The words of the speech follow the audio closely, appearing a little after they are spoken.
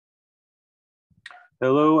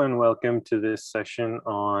Hello and welcome to this session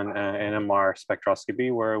on NMR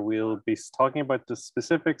spectroscopy, where we'll be talking about the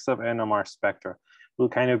specifics of NMR spectra. We'll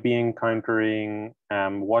kind of be encountering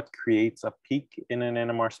what creates a peak in an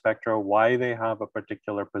NMR spectra, why they have a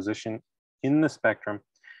particular position in the spectrum,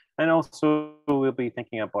 and also we'll be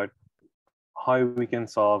thinking about how we can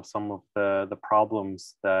solve some of the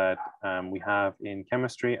problems that we have in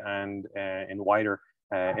chemistry and in wider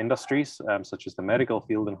industries, such as the medical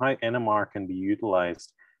field, and how NMR can be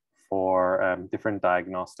utilized for different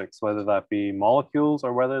diagnostics, whether that be molecules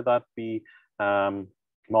or whether that be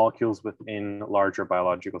molecules within larger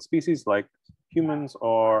biological species like humans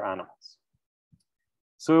or animals.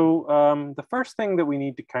 So the first thing that we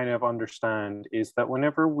need to kind of understand is that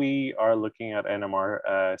whenever we are looking at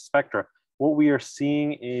NMR spectra, what we are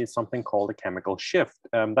seeing is something called a chemical shift.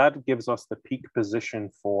 That gives us the peak position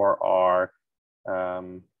for our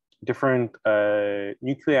different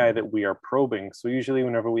nuclei that we are probing. So usually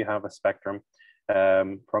whenever we have a spectrum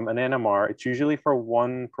from an NMR, it's usually for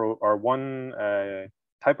one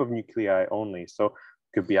type of nuclei only. So it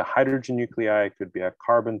could be a hydrogen nuclei, it could be a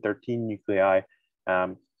carbon-13 nuclei,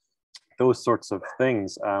 those sorts of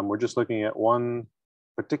things. We're just looking at one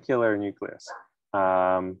particular nucleus.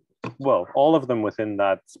 Well, all of them within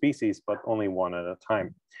that species, but only one at a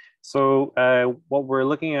time. So what we're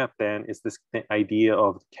looking at then is this idea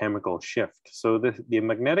of chemical shift. So the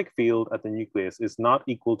magnetic field at the nucleus is not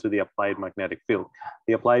equal to the applied magnetic field.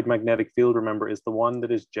 The applied magnetic field, remember, is the one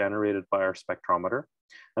that is generated by our spectrometer.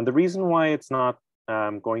 And the reason why it's not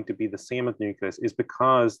going to be the same at the nucleus is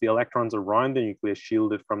because the electrons around the nucleus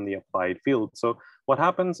shielded from the applied field. So what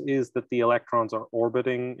happens is that the electrons are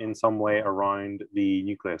orbiting in some way around the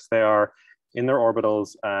nucleus. They are in their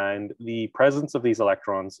orbitals, and the presence of these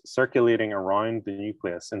electrons circulating around the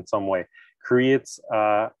nucleus in some way creates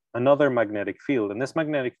another magnetic field. And this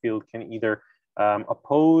magnetic field can either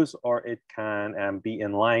oppose or it can be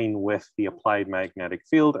in line with the applied magnetic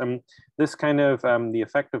field. And this kind of, the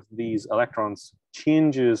effect of these electrons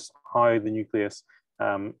changes how the nucleus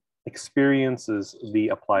experiences the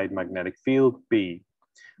applied magnetic field B.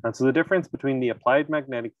 And so the difference between the applied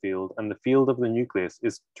magnetic field and the field of the nucleus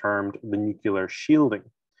is termed the nuclear shielding.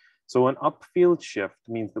 So an upfield shift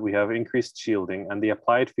means that we have increased shielding and the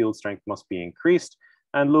applied field strength must be increased,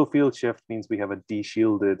 and low field shift means we have a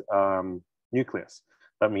deshielded nucleus.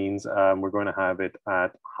 That means we're going to have it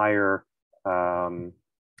at higher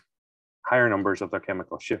numbers of their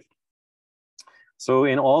chemical shift. So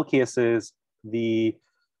in all cases, the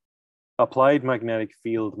applied magnetic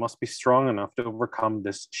field must be strong enough to overcome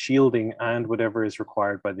this shielding and whatever is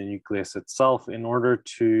required by the nucleus itself in order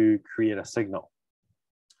to create a signal.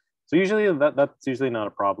 So usually that's usually not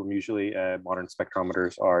a problem. Usually modern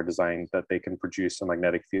spectrometers are designed that they can produce a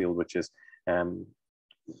magnetic field which is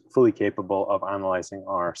fully capable of analyzing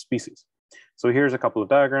our species. So here's a couple of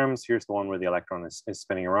diagrams. Here's the one where the electron is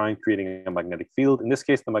spinning around, creating a magnetic field. In this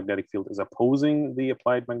case, the magnetic field is opposing the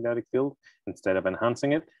applied magnetic field instead of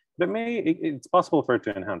enhancing it. But it's possible for it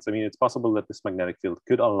to enhance. I mean, it's possible that this magnetic field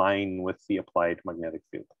could align with the applied magnetic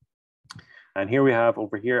field. And here we have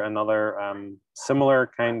over here another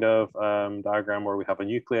similar kind of diagram where we have a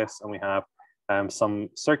nucleus and we have some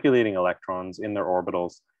circulating electrons in their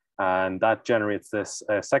orbitals. And that generates this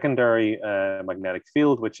secondary magnetic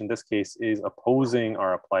field, which in this case is opposing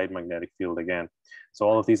our applied magnetic field again. So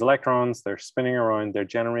all of these electrons, they're spinning around, they're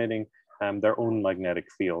generating their own magnetic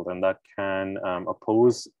field, and that can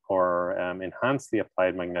oppose or enhance the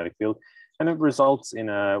applied magnetic field. And it results in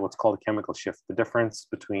what's called a chemical shift, the difference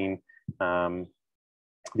between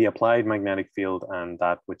the applied magnetic field and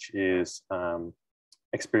that which is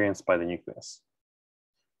experienced by the nucleus.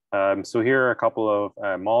 So here are a couple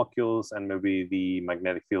of molecules and maybe the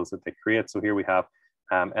magnetic fields that they create. So here we have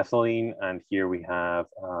ethylene, and here we have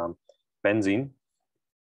benzene.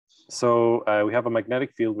 So we have a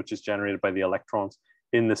magnetic field which is generated by the electrons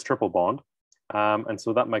in this triple bond. And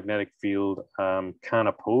so that magnetic field can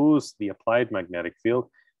oppose the applied magnetic field.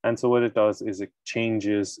 And so what it does is it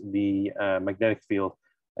changes the magnetic field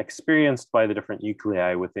experienced by the different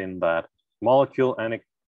nuclei within that molecule, and it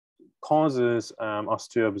causes us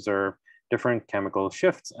to observe different chemical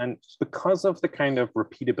shifts. And because of the kind of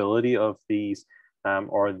repeatability of these,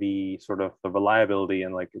 or the sort of the reliability,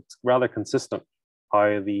 and like it's rather consistent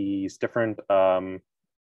how these different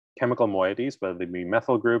chemical moieties, whether they be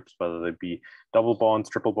methyl groups, whether they be double bonds,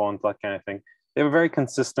 triple bonds, that kind of thing, they have a very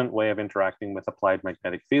consistent way of interacting with applied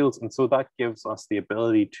magnetic fields. And so that gives us the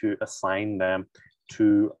ability to assign them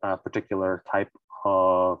to a particular type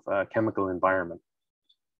of chemical environment.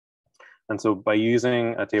 And so by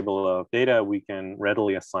using a table of data, we can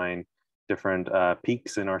readily assign different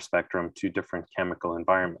peaks in our spectrum to different chemical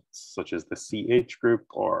environments, such as the CH group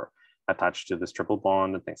or attached to this triple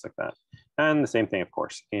bond and things like that. And the same thing, of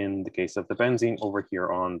course, in the case of the benzene over here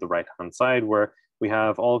on the right-hand side, where we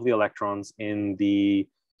have all of the electrons in the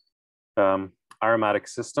aromatic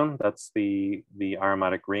system. That's the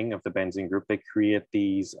aromatic ring of the benzene group. They create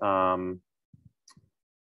these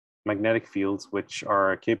magnetic fields, which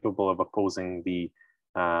are capable of opposing the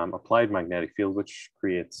applied magnetic field, which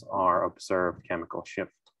creates our observed chemical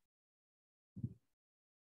shift.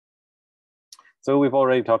 So we've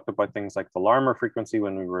already talked about things like the Larmor frequency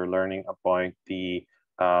when we were learning about the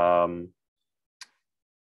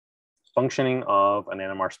functioning of an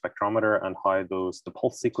NMR spectrometer and how the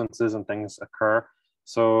pulse sequences and things occur.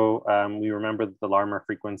 So we remember that the Larmor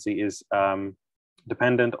frequency is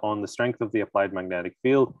dependent on the strength of the applied magnetic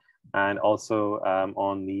field and also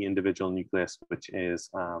on the individual nucleus, which is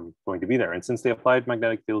going to be there. And since the applied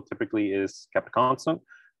magnetic field typically is kept constant,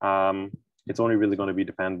 it's only really going to be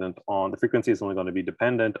dependent on, the frequency is only going to be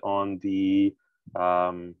dependent on the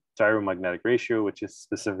gyromagnetic ratio, which is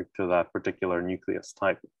specific to that particular nucleus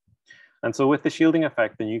type. And so with the shielding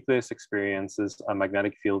effect, the nucleus experiences a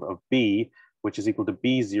magnetic field of B, which is equal to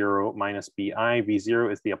B0 minus BI.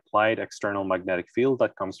 B0 is the applied external magnetic field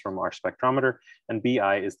that comes from our spectrometer, and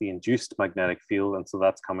BI is the induced magnetic field. And so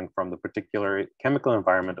that's coming from the particular chemical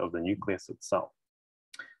environment of the nucleus itself.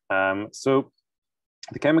 So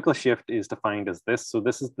the chemical shift is defined as this. So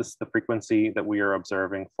this is the frequency that we are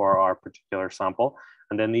observing for our particular sample.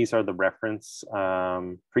 And then these are the reference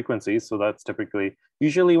frequencies. So that's typically,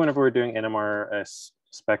 usually whenever we're doing NMR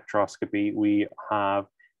spectroscopy, we have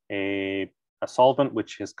a solvent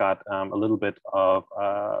which has got a little bit of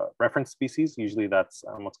reference species. Usually that's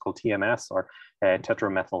what's called TMS or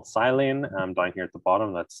tetramethylsilane. Down here at the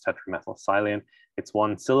bottom, that's tetramethylsilane. It's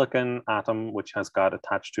one silicon atom which has got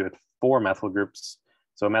attached to it 4 methyl groups.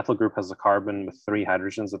 So a methyl group has a carbon with 3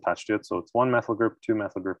 hydrogens attached to it. So it's 1 methyl group, 2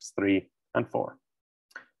 methyl groups, 3, and 4.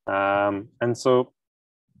 And so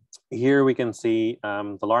here we can see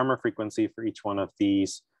the Larmor frequency for each one of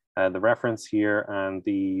these, the reference here and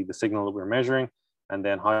the signal that we're measuring, and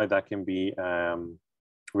then how that can be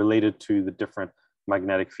related to the different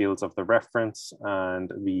magnetic fields of the reference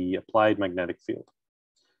and the applied magnetic field.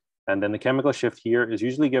 And then the chemical shift here is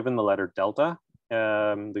usually given the letter delta,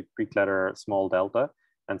 the Greek letter small delta.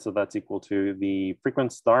 And so that's equal to the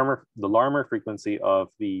frequency, the Larmor frequency of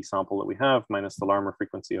the sample that we have minus the Larmor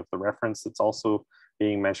frequency of the reference that's also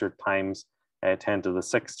being measured times 10 to the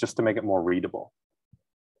 6, just to make it more readable.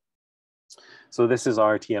 So this is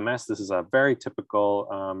our TMS. This is a very typical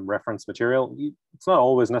reference material. It's not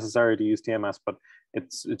always necessary to use TMS, but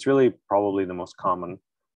it's really probably the most common.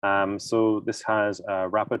 So this has a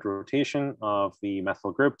rapid rotation of the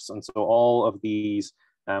methyl groups. And so all of these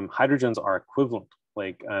hydrogens are equivalent.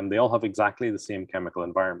 Like they all have exactly the same chemical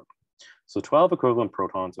environment. So 12 equivalent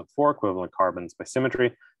protons and 4 equivalent carbons by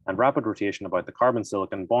symmetry and rapid rotation about the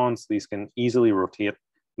carbon-silicon bonds. These can easily rotate,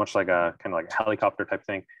 much like a kind of like a helicopter type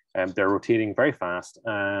thing. They're rotating very fast,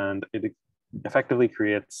 and it effectively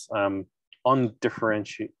creates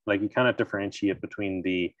undifferentiate, like you cannot differentiate between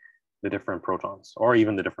the different protons or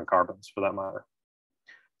even the different carbons for that matter.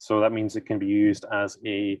 So that means it can be used as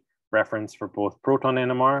a reference for both proton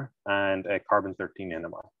NMR and a carbon-13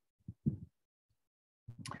 NMR.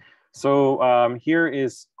 So here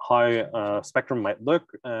is how a spectrum might look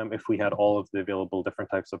if we had all of the available different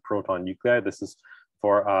types of proton nuclei. This is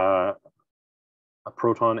for a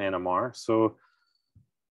proton NMR. So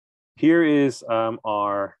here is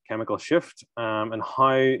our chemical shift and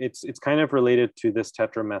how it's kind of related to this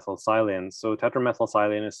tetramethylsilane. So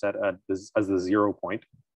tetramethylsilane is set as the 0 point.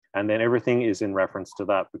 And then everything is in reference to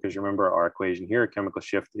that, because remember our equation here, chemical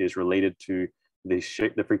shift is related to the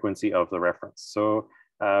frequency of the reference. So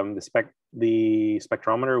the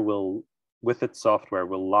spectrometer will, with its software,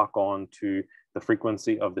 will lock on to the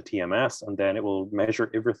frequency of the TMS, and then it will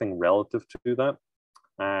measure everything relative to that,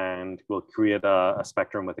 and will create a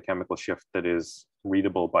spectrum with a chemical shift that is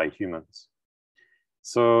readable by humans.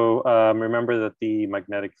 So remember that the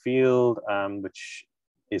magnetic field, which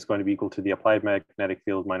is going to be equal to the applied magnetic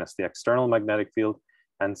field minus the external magnetic field.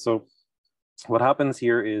 And so what happens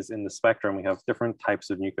here is in the spectrum, we have different types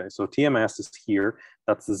of nuclei. So TMS is here,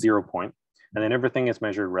 that's the 0 point. And then everything is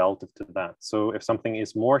measured relative to that. So if something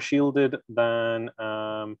is more shielded than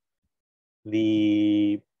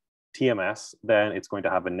the TMS, then it's going to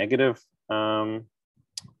have a negative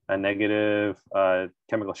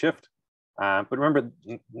chemical shift. But remember,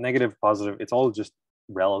 negative, positive, it's all just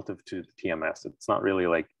relative to the TMS. It's not really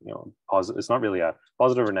like, you know, positive. It's not really a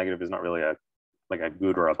positive or negative is not really a like a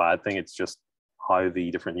good or a bad thing. It's just how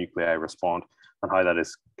the different nuclei respond and how that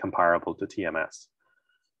is comparable to TMS.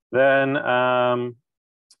 Then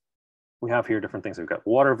we have here different things. We've got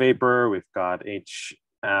water vapor, we've got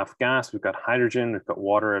HF gas, we've got hydrogen, we've got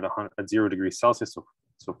water at 0 degrees Celsius,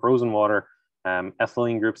 so frozen water,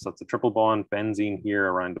 ethylene groups, that's a triple bond, benzene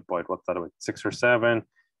here around about, what's that, about 6 or 7.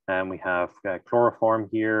 And we have chloroform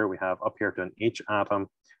here, we have up here to an H atom,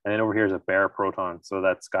 and then over here is a bare proton, so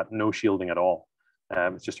that's got no shielding at all.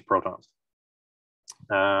 It's just a proton.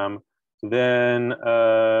 So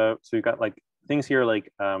we've got like things here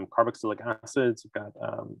like carboxylic acids, we've got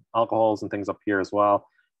alcohols and things up here as well.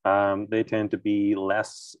 They tend to be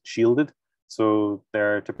less shielded. So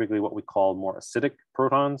they're typically what we call more acidic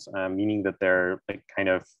protons, meaning that they're like kind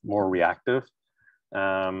of more reactive.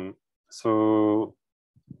 So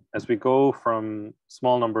as we go from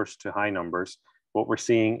small numbers to high numbers, what we're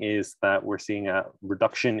seeing is that we're seeing a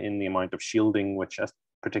reduction in the amount of shielding which a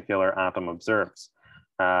particular atom observes.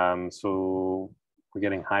 So we're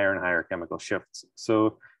getting higher and higher chemical shifts.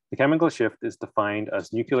 So the chemical shift is defined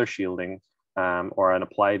as nuclear shielding or an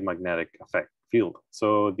applied magnetic effect field.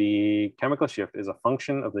 So the chemical shift is a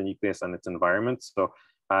function of the nucleus and its environment. So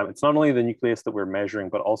it's not only the nucleus that we're measuring,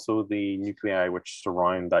 but also the nuclei which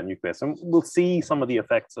surround that nucleus. And we'll see some of the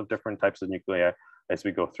effects of different types of nuclei as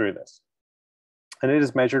we go through this. And it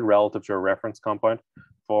is measured relative to a reference compound.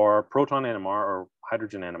 For proton NMR or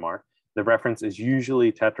hydrogen NMR, the reference is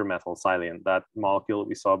usually tetramethylsilane, that molecule that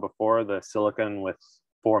we saw before, the silicon with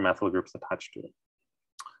 4 methyl groups attached to it.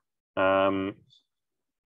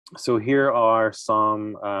 So here are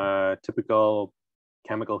some typical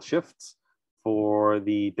chemical shifts for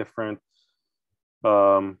the different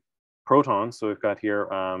protons. So we've got here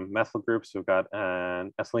methyl groups, we've got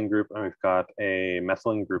an ethylene group, and we've got a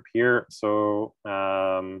methylene group here. So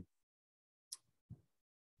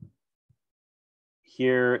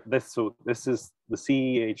here, this is the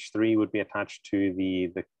CH3 would be attached to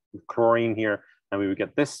the chlorine here, and we would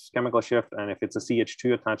get this chemical shift. And if it's a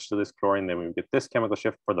CH2 attached to this chlorine, then we would get this chemical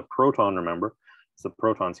shift for the proton, remember, it's the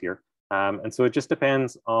protons here. And so it just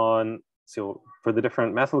depends on, so for the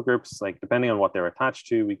different methyl groups, like depending on what they're attached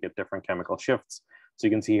to, we get different chemical shifts. So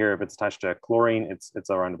you can see here, if it's attached to chlorine, it's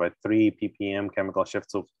around about 3 ppm chemical shift,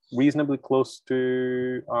 so reasonably close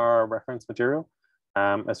to our reference material.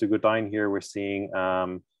 As we go down here, we're seeing,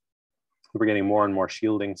 we're getting more and more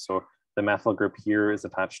shielding. So the methyl group here is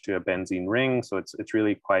attached to a benzene ring. So it's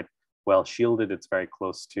really quite well shielded. It's very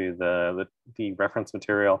close to the reference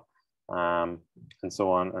material, and so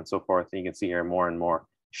on and so forth. And you can see here more and more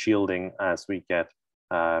shielding as we get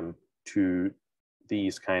to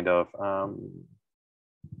these kind of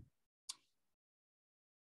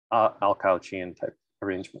alkyl chain type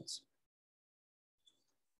arrangements.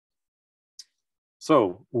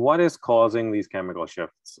 So what is causing these chemical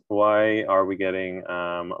shifts? Why are we getting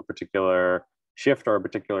a particular shift or a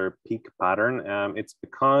particular peak pattern? It's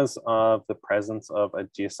because of the presence of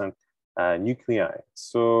adjacent nuclei.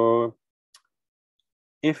 So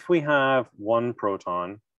if we have one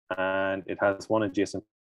proton and it has one adjacent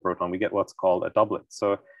proton, we get what's called a doublet.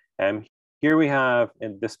 So here we have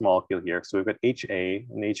in this molecule here, so we've got HA,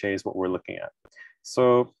 and HA is what we're looking at.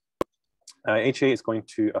 So HA is going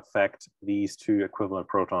to affect these 2 equivalent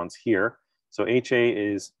protons here. So HA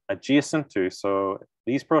is adjacent to, so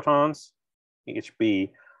these protons,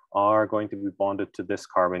 HB, are going to be bonded to this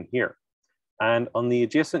carbon here. And on the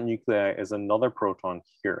adjacent nuclei is another proton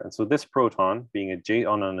here. And so this proton, being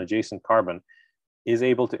on an adjacent carbon, is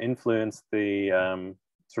able to influence the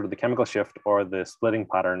sort of the chemical shift or the splitting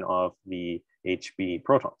pattern of the HB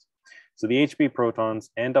protons. So the HB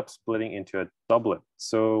protons end up splitting into a doublet.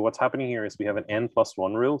 So what's happening here is we have an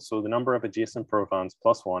n+1 rule. So the number of adjacent protons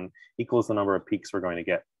plus 1 equals the number of peaks we're going to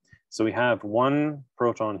get. So we have 1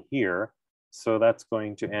 proton here. So that's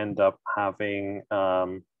going to end up having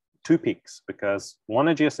 2 peaks, because 1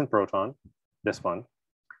 adjacent proton, this one,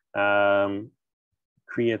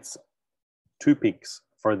 creates 2 peaks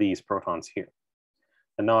for these protons here.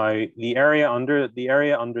 And now the area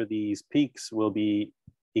under these peaks will be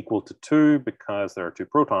equal to 2 because there are 2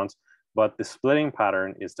 protons, but the splitting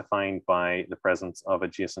pattern is defined by the presence of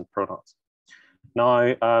adjacent protons.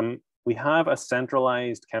 Now, we have a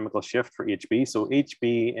centralized chemical shift for HB. So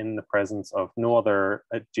HB, in the presence of no other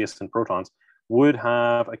adjacent protons, would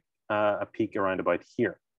have a peak around about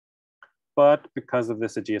here. But because of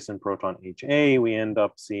this adjacent proton HA, we end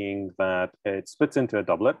up seeing that it splits into a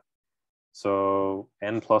doublet. So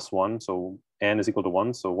n+1, so n is equal to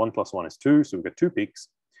 1, so 1 + 1 is 2, so we've got 2 peaks.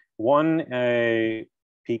 One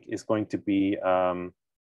peak is going to be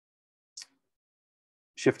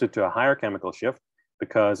shifted to a higher chemical shift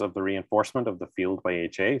because of the reinforcement of the field by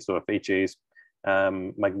HA. So if HA is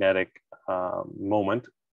magnetic moment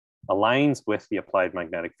aligns with the applied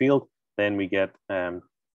magnetic field, then we get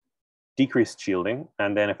decreased shielding.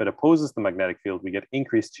 And then if it opposes the magnetic field, we get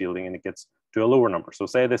increased shielding and it gets to a lower number. So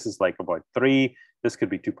say this is like about 3, this could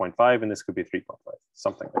be 2.5, and this could be 3.5,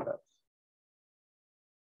 something like that.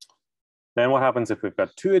 Then what happens if we've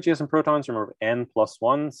got 2 adjacent protons? Remember n plus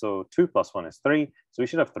 1, so 2 plus 1 is 3. So we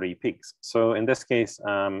should have 3 peaks. So in this case,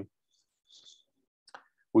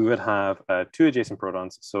 we would have 2 adjacent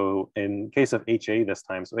protons. So in case of HA this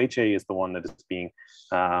time, so HA is the one that is being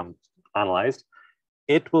analyzed.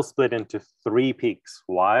 It will split into 3 peaks.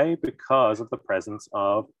 Why? Because of the presence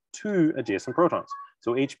of 2 adjacent protons.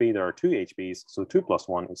 So HB, there are 2 HBs, so 2 plus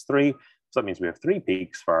 1 is 3. So that means we have 3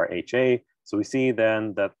 peaks for our HA. So we see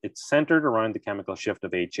then that it's centered around the chemical shift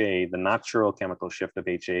of HA, the natural chemical shift of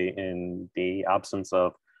HA in the absence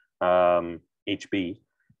of HB.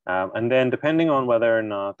 And then depending on whether or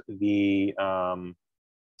not the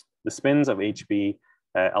spins of HB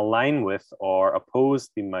align with or oppose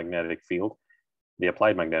the magnetic field, the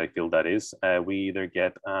applied magnetic field that is, we either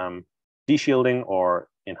get deshielding or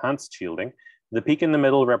enhanced shielding. The peak in the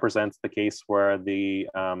middle represents the case where the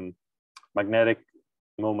magnetic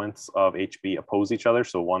moments of HB oppose each other.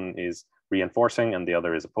 So one is reinforcing and the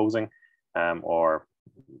other is opposing, or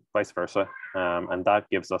vice versa. And that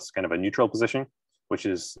gives us kind of a neutral position, which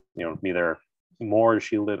is neither more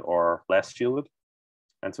shielded or less shielded.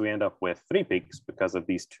 And so we end up with 3 peaks because of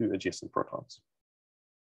these 2 adjacent protons.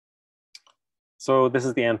 So this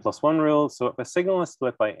is the n plus 1 rule. So if a signal is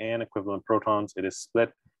split by n equivalent protons, it is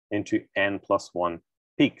split into n plus 1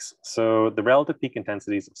 peaks. So the relative peak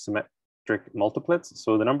intensities of symmetric multiplets,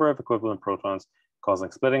 so the number of equivalent protons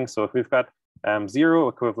causing splitting. So if we've got 0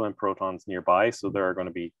 equivalent protons nearby, so there are going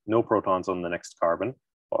to be no protons on the next carbon,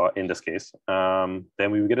 in this case, then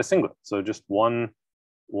we would get a singlet. So just one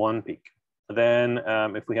peak. Then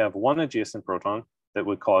if we have 1 adjacent proton that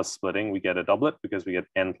would cause splitting, we get a doublet because we get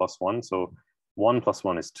n plus 1. So 1 plus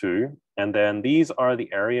 1 is 2. And then these are the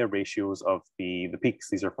area ratios of the peaks.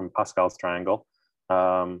 These are from Pascal's triangle.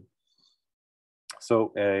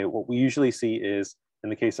 So what we usually see is, in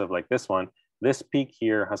the case of like this one, this peak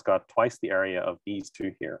here has got twice the area of these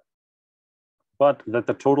 2 here. But that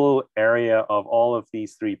the total area of all of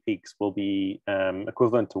these 3 peaks will be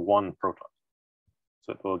equivalent to 1 proton.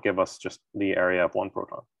 So it will give us just the area of 1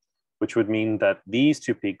 proton, which would mean that these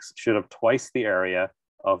 2 peaks should have twice the area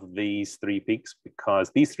of these 3 peaks,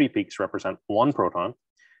 because these 3 peaks represent 1 proton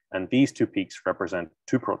and these 2 peaks represent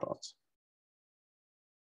 2 protons.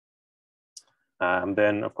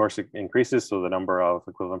 Then of course it increases, so the number of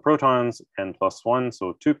equivalent protons, n plus 1,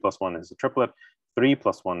 so 2 plus 1 is a triplet, 3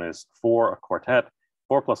 plus 1 is 4, a quartet,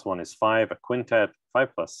 4 plus 1 is 5, a quintet, 5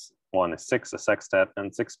 plus 1 is 6, a sextet,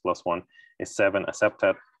 and 6 plus 1 is 7, a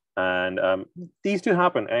septet. And these do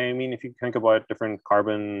happen. I mean, if you think about different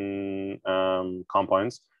carbon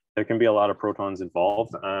compounds, there can be a lot of protons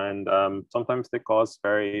involved, and sometimes they cause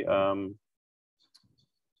very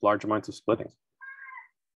large amounts of splitting.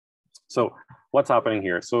 So what's happening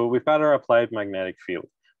here? So we've got our applied magnetic field.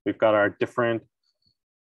 We've got our different,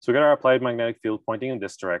 so we got our applied magnetic field pointing in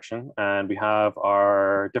this direction, and we have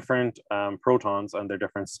our different protons and their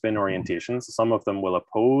different spin orientations. Some of them will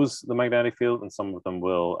oppose the magnetic field, and some of them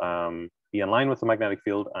will be in line with the magnetic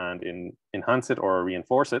field and enhance it or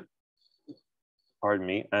reinforce it. Pardon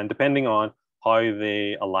me. And depending on how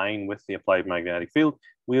they align with the applied magnetic field,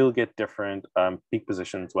 we'll get different peak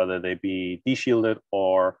positions, whether they be deshielded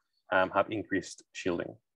or have increased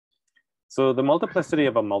shielding. So the multiplicity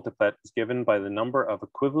of a multiplet is given by the number of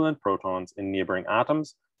equivalent protons in neighboring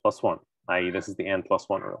atoms plus 1, i.e. this is the n plus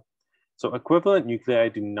 1 rule. So equivalent nuclei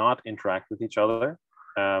do not interact with each other.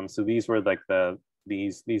 So these were like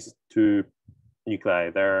these 2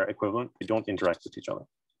 nuclei, they're equivalent, they don't interact with each other.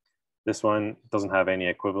 This one doesn't have any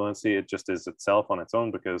equivalency, it just is itself on its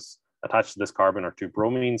own, because attached to this carbon are 2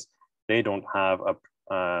 bromines. They don't have a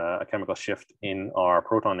chemical shift in our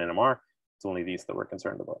proton NMR. It's only these that we're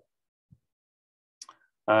concerned about.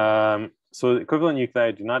 So equivalent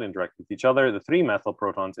nuclei do not interact with each other. The 3 methyl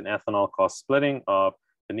protons in ethanol cause splitting of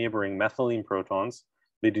the neighboring methylene protons.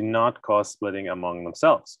 They do not cause splitting among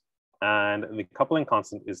themselves. And the coupling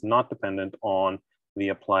constant is not dependent on the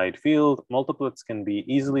applied field. Multiplets can be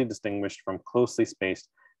easily distinguished from closely spaced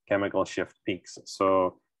chemical shift peaks.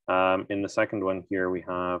 So in the second one here, we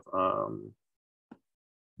have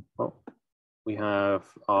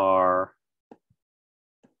our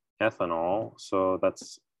ethanol. So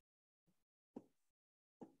that's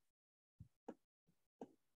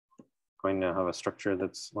going to have a structure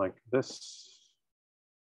that's like this.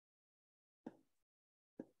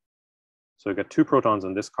 So we've got 2 protons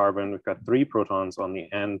on this carbon. We've got 3 protons on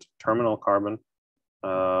the end terminal carbon.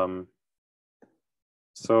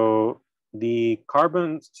 So the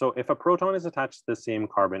carbon, so if a proton is attached to the same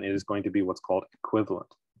carbon, it is going to be what's called equivalent.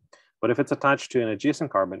 But if it's attached to an adjacent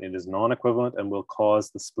carbon, it is non-equivalent and will cause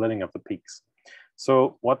the splitting of the peaks.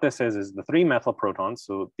 So what this is the 3 methyl protons,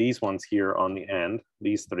 so these ones here on the end,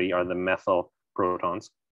 these 3 are the methyl protons,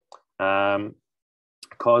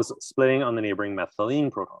 cause splitting on the neighboring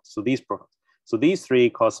methylene protons, so these protons. So these 3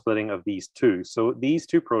 cause splitting of these 2. So these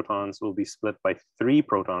 2 protons will be split by 3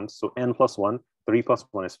 protons, so n plus 1, 3 plus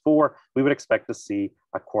 1 is 4. We would expect to see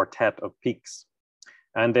a quartet of peaks.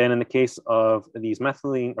 And then in the case of these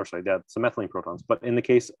methylene, or sorry, that's the methylene protons, but in the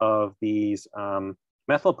case of these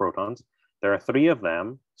methyl protons, there are 3 of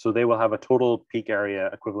them, so they will have a total peak area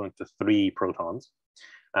equivalent to 3 protons.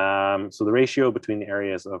 So the ratio between the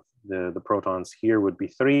areas of the protons here would be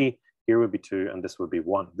 3, here would be 2, and this would be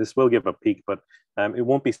 1. This will give a peak, but it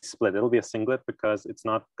won't be split. It'll be a singlet because it's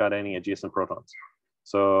not got any adjacent protons.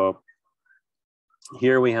 So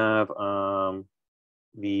here we have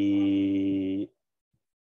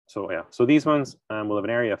so these ones will have an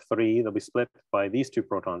area of 3. They'll be split by these 2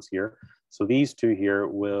 protons here. So these 2 here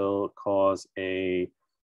will cause a,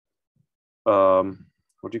 what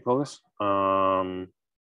do you call this?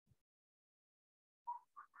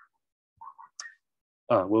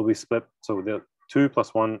 Will be split. So the 2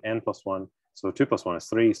 plus 1, n plus 1. So 2 plus 1 is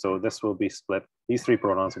 3. So this will be split. These 3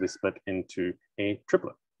 protons will be split into a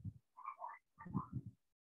triplet.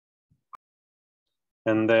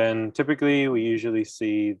 And then typically we usually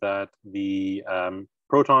see that the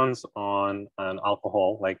protons on an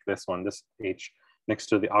alcohol like this one, this H next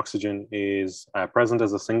to the oxygen is present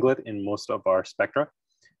as a singlet in most of our spectra.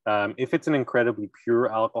 If it's an incredibly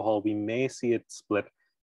pure alcohol, we may see it split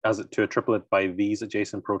to a triplet by these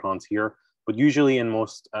adjacent protons here. But usually in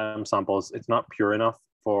most samples, it's not pure enough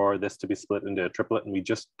for this to be split into a triplet, and we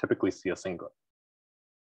just typically see a singlet.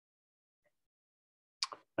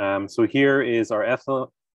 So here is our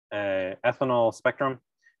ethanol spectrum.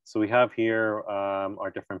 So we have here our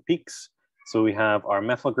different peaks. So we have our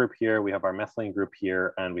methyl group here, we have our methylene group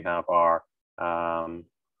here, and we have our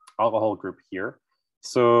alcohol group here.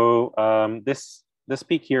 So this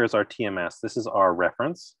peak here is our TMS. This is our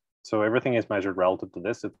reference. So everything is measured relative to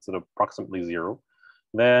this. It's at approximately 0.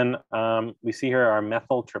 Then we see here our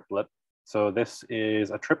methyl triplet. So this is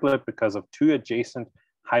a triplet because of 2 adjacent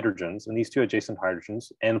hydrogens, and these 2 adjacent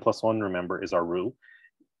hydrogens, n plus 1, remember, is our rule,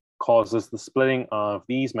 causes the splitting of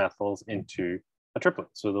these methyls into a triplet.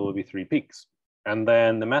 So there will be 3 peaks. And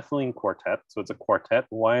then the methylene quartet, so it's a quartet.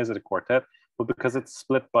 Why is it a quartet? Well, because it's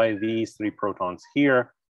split by these 3 protons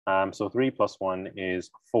here. So 3 plus 1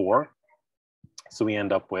 is 4. So we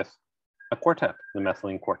end up with a quartet, the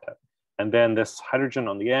methylene quartet. And then this hydrogen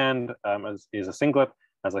on the end is a singlet.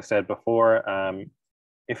 As I said before,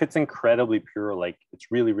 if it's incredibly pure, like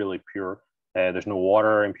it's really, really pure, there's no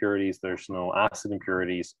water impurities, there's no acid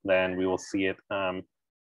impurities, then we will see it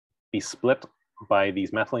be split by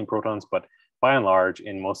these methylene protons. But by and large,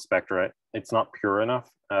 in most spectra, it's not pure enough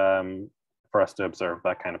for us to observe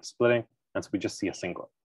that kind of splitting. And so we just see a singlet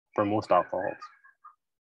for most alcohols.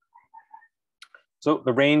 So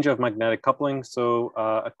the range of magnetic coupling. So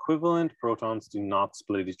equivalent protons do not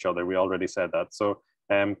split each other. We already said that. So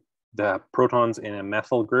the protons in a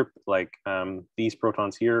methyl group, like these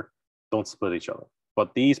protons here, don't split each other.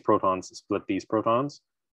 But these protons split these protons,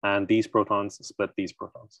 and these protons split these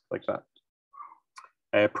protons, like that.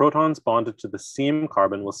 Protons bonded to the same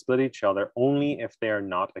carbon will split each other only if they are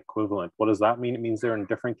not equivalent. What does that mean? It means they're in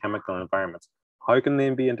different chemical environments. How can they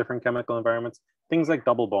be in different chemical environments? Things like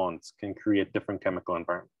double bonds can create different chemical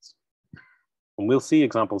environments. And we'll see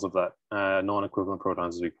examples of that, non-equivalent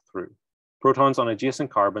protons as we go through. Protons on adjacent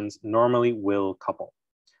carbons normally will couple,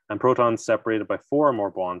 and protons separated by 4 or more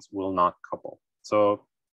bonds will not couple. So,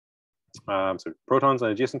 protons on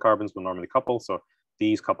adjacent carbons will normally couple, so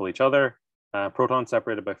these couple each other. Protons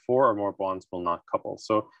separated by 4 or more bonds will not couple.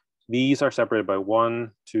 So these are separated by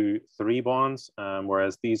 1, 2, 3 bonds,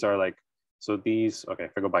 whereas these are like, so these, okay,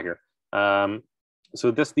 if I go back here. So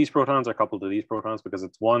these protons are coupled to these protons because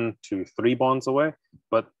it's 1, 2, 3 bonds away,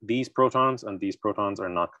 but these protons and these protons are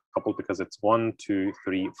not coupled because it's 1, 2,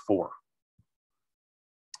 3, 4.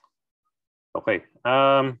 Okay,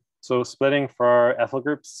 so splitting for ethyl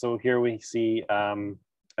groups. So here we see a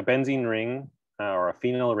benzene ring or a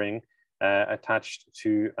phenyl ring attached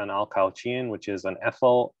to an alkyl chain, which is an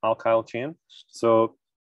ethyl alkyl chain. So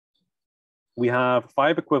we have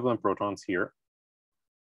 5 equivalent protons here.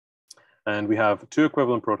 And we have 2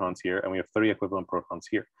 equivalent protons here, and we have 3 equivalent protons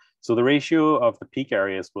here. So the ratio of the peak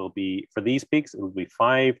areas will be, for these peaks, it will be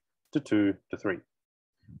 5, to 2 to 3.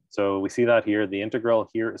 So we see that here, the integral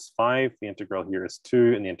here is 5, the integral here is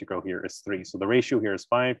 2, and the integral here is 3. So the ratio here is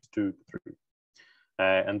 5 to 2 to 3.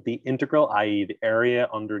 And the integral, i.e. the area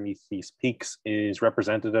underneath these peaks, is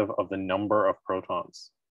representative of the number of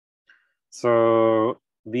protons. So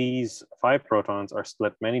these 5 protons are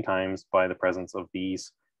split many times by the presence of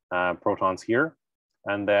these protons here.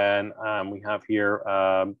 And then we have here,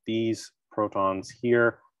 these protons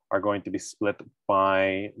here are going to be split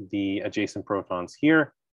by the adjacent protons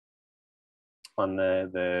here on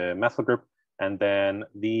the methyl group. And then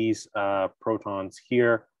these protons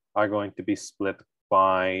here are going to be split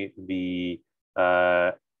by the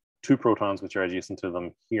 2 protons which are adjacent to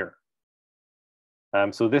them here.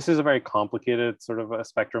 So this is a very complicated sort of a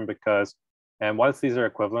spectrum because whilst these are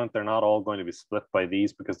equivalent, they're not all going to be split by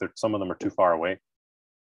these because some of them are too far away.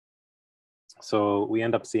 So we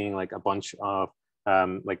end up seeing like a bunch of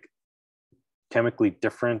like chemically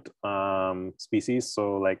different species.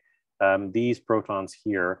 So like these protons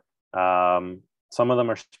here, some of them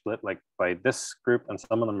are split like by this group and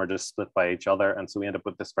some of them are just split by each other. And so we end up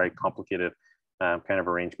with this very complicated kind of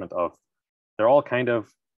arrangement of, they're all kind of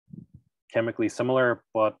chemically similar,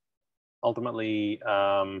 but ultimately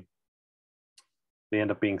they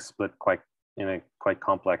end up being split in a quite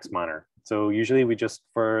complex manner. So usually we just,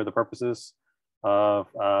 for the purposes of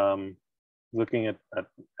looking at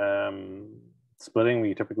splitting,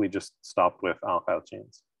 we typically just stop with alkyl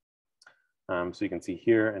chains. So you can see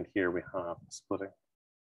here and here we have splitting.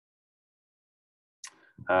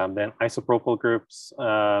 Then isopropyl groups.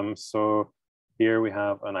 So here we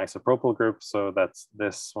have an isopropyl group. So that's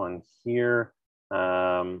this one here.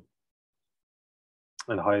 And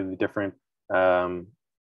how the different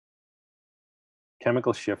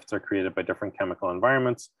chemical shifts are created by different chemical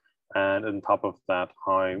environments. And on top of that,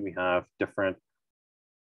 how we have different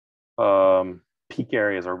peak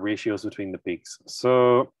areas or ratios between the peaks.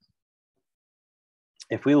 So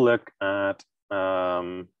if we look at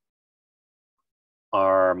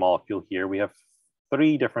our molecule here, we have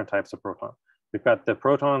 3 different types of proton. We've got the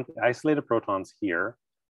isolated protons here.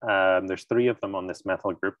 There's 3 of them on this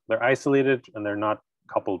methyl group. They're isolated and they're not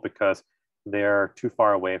coupled because they're too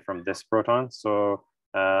far away from this proton. So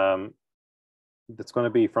it's going to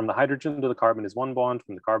be from the hydrogen to the carbon is 1 bond,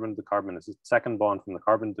 from the carbon to the carbon is a 2nd bond, from the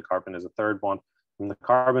carbon to the carbon is a 3rd bond, from the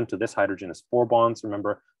carbon to this hydrogen is 4 bonds.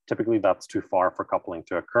 Remember, typically that's too far for coupling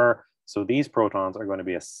to occur. So these protons are going to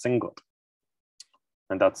be a singlet.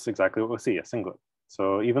 And that's exactly what we see, a singlet.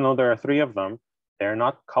 So even though there are 3 of them, they're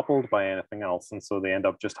not coupled by anything else. And so they end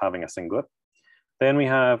up just having a singlet. Then we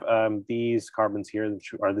have these carbons here,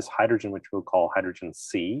 which are this hydrogen, which we'll call hydrogen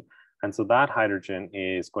C. And so that hydrogen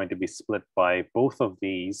is going to be split by both of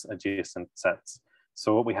these adjacent sets.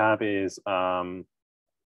 So what we have is, how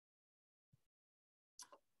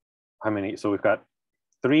many? So we've got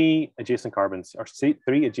 3 adjacent carbons, or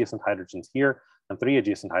 3 adjacent hydrogens here, and 3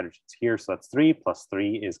 adjacent hydrogens here. So that's 3 plus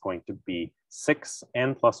 3 is going to be 6.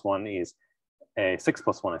 N plus 1 is 6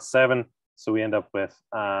 plus 1 is 7. So we end up with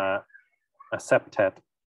a septet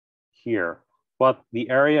here. But the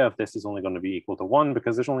area of this is only going to be equal to 1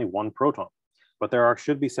 because there's only 1 proton. But there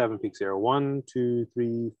should be 7 peaks here. 1, 2,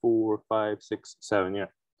 3, 4, 5, 6, 7. Yeah.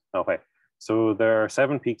 Okay. So there are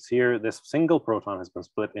 7 peaks here. This single proton has been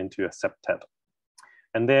split into a septet.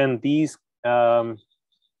 And then these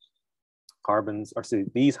carbons, or see,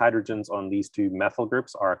 these hydrogens on these 2 methyl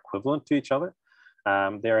groups are equivalent to each other.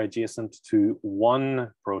 They're adjacent to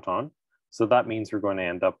 1 proton. So that means we're going to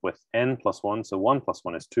end up with N plus 1. So 1 plus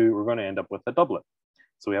 1 is 2. We're going to end up with a doublet.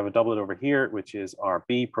 So we have a doublet over here, which is our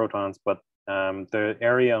B protons, but the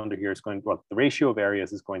area under here is going to, well, the ratio of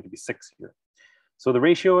areas is going to be 6 here. So the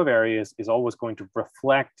ratio of areas is always going to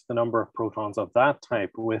reflect the number of protons of that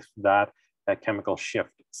type with that chemical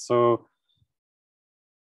shift. So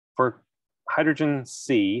for hydrogen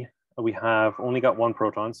C, we have only got 1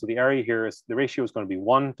 proton. So the area here is, the ratio is going to be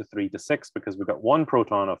 1 to 3 to 6 because we've got 1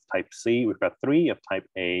 proton of type C, we've got 3 of type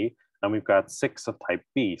A, and we've got 6 of type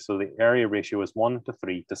B. So the area ratio is 1 to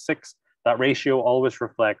 3 to 6. That ratio always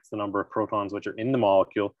reflects the number of protons which are in the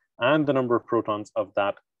molecule and the number of protons of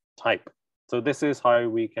that type. So this is how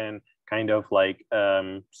we can kind of like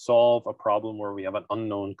solve a problem where we have an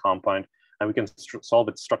unknown compound, and we can solve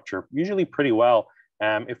its structure usually pretty well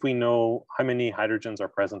if we know how many hydrogens are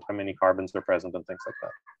present, how many carbons are present, and things like that,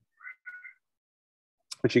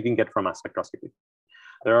 which you can get from mass spectroscopy.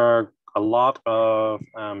 There are a lot of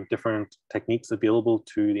different techniques available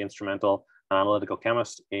to the instrumental analytical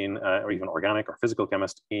chemist in, or even organic or physical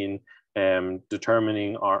chemist in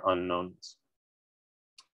determining our unknowns.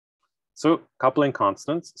 So coupling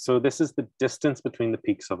constants. So this is the distance between the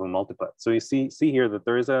peaks of a multiplet. So you see here that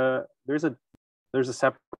there's a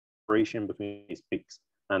separation between these peaks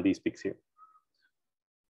and these peaks here.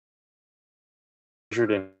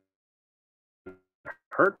 Measured in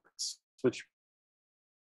hertz, which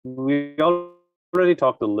we already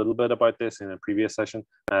talked a little bit about this in a previous session,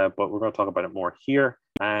 but we're going to talk about it more here.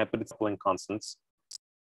 But it's coupling constants.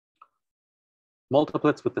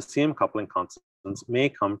 Multiplets with the same coupling constants may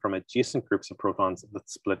come from adjacent groups of protons that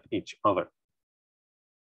split each other.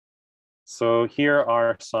 So here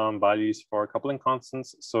are some values for coupling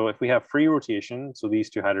constants. So if we have free rotation, so these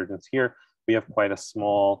two hydrogens here, we have quite a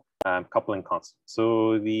small coupling constant.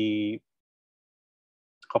 So the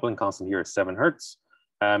coupling constant here is 7 hertz.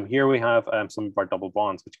 Here we have some of our double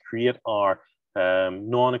bonds, which create our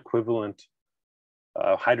non-equivalent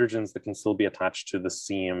hydrogens that can still be attached to the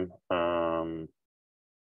same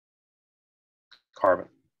carbon.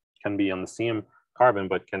 Can be on the same carbon,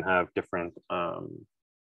 but can have different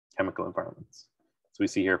chemical environments. So we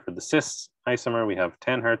see here for the cis isomer, we have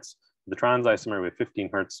 10 hertz. For the trans isomer, we have 15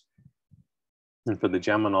 hertz. And for the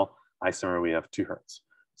geminal isomer, we have 2 hertz.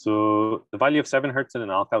 So the value of 7 hertz in an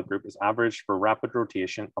alkyl group is averaged for rapid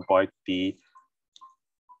rotation about the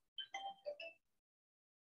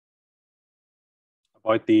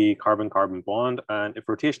carbon-carbon bond. And if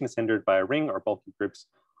rotation is hindered by a ring or bulky groups,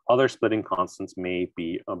 other splitting constants may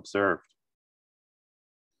be observed.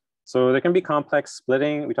 So there can be complex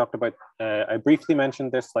splitting. We talked about, I briefly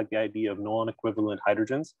mentioned this, like the idea of non-equivalent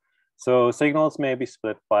hydrogens. So signals may be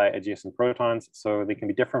split by adjacent protons, so they can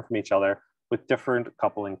be different from each other with different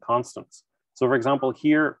coupling constants. So for example,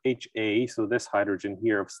 here HA, so this hydrogen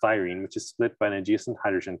here of styrene, which is split by an adjacent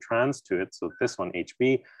hydrogen trans to it, so this one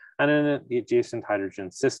HB, and then the adjacent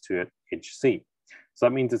hydrogen cis to it, HC. So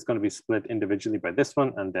that means it's going to be split individually by this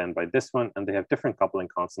one and then by this one, and they have different coupling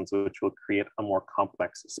constants, which will create a more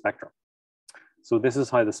complex spectrum. So this is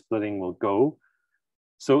how the splitting will go.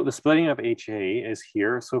 So the splitting of HA is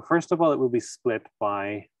here. So first of all, it will be split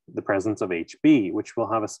by the presence of HB, which will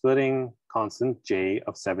have a splitting constant J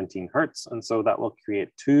of 17 hertz. And so that will create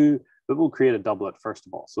a doublet first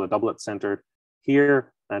of all. So a doublet centered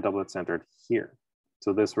here and a doublet centered here.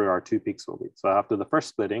 So this is where our 2 peaks will be. So after the first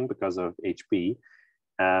splitting, because of HB,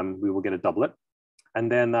 we will get a doublet.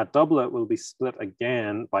 And then that doublet will be split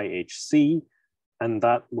again by HC, and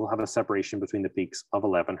that will have a separation between the peaks of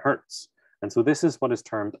 11 hertz. And so this is what is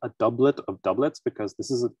termed a doublet of doublets, because this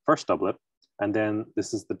is a first doublet, and then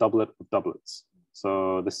this is the doublet of doublets.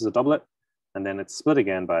 So this is a doublet, and then it's split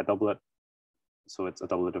again by a doublet. So it's a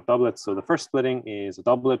doublet of doublets. So the first splitting is a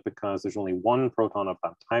doublet because there's only 1 proton of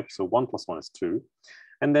that type. So 1 + 1 is 2.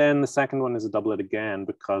 And then the second one is a doublet again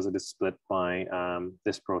because it is split by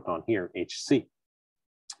this proton here, HC.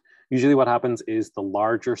 Usually what happens is the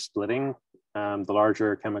larger splitting, the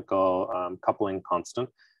larger chemical coupling constant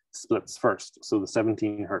splits first. So the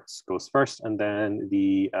 17 hertz goes first, and then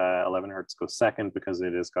the 11 hertz goes second because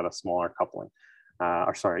it has got a smaller coupling,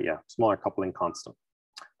 smaller coupling constant.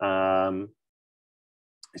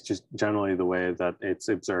 It's just generally the way that it's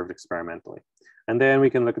observed experimentally. And then we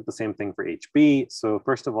can look at the same thing for HB. So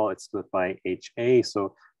first of all, it's split by HA.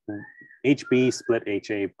 So HB split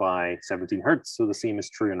HA by 17 hertz. So the same is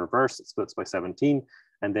true in reverse. It splits by 17.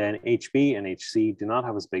 And then HB and HC do not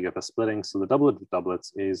have as big of a splitting. So the doublet of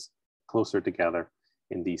doublets is closer together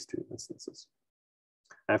in these 2 instances.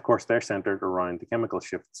 And of course, they're centered around the chemical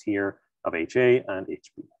shifts here of HA and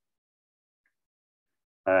HB.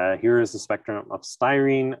 Here is the spectrum of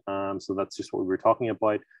styrene. So that's just what we were talking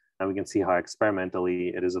about. And we can see how experimentally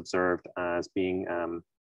it is observed as being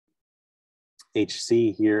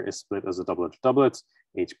HC here is split as a doublet of doublets,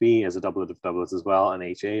 HB as a doublet of doublets as well, and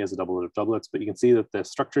HA as a doublet of doublets. But you can see that the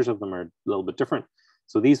structures of them are a little bit different.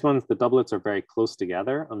 So these ones, the doublets are very close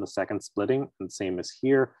together on the second splitting, and same as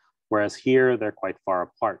here, whereas here they're quite far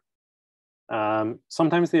apart.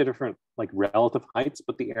 Sometimes they have different like relative heights,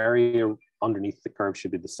 but the area underneath the curve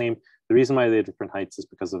should be the same. The reason why they have different heights is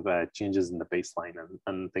because of changes in the baseline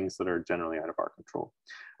and things that are generally out of our control.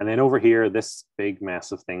 And then over here, this big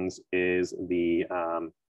mess of things is the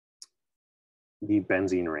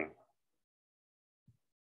benzene ring.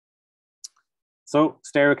 So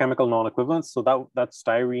stereochemical non-equivalence. So that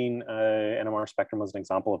styrene NMR spectrum was an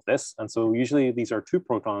example of this. And so usually these are 2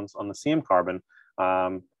 protons on the same carbon,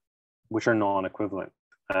 which are non-equivalent.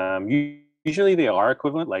 Usually they are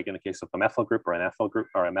equivalent, like in the case of the methyl group or an ethyl group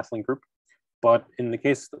or a methylene group. But in the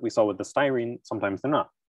case that we saw with the styrene, sometimes they're not.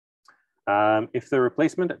 If the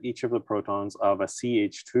replacement of each of the protons of a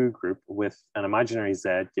CH2 group with an imaginary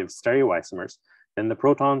Z gives stereoisomers, then the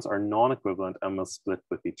protons are non-equivalent and will split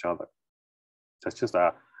with each other. That's just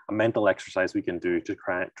a mental exercise we can do to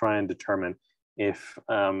try and determine if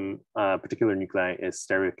a particular nuclei is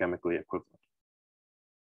stereochemically equivalent.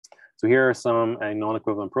 So here are some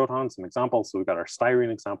non-equivalent protons, some examples. So we've got our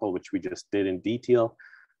styrene example, which we just did in detail.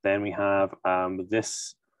 Then we have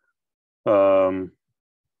this propane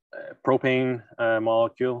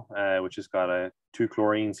molecule, which has got two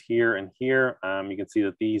chlorines here and here. You can see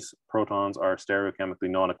that these protons are stereochemically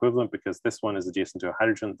non-equivalent because this one is adjacent to a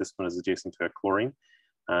hydrogen, this one is adjacent to a chlorine.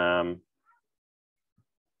 And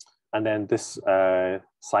then this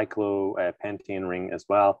cyclopentane ring as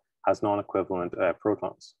well has non-equivalent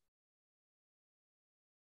protons.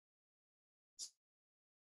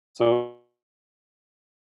 So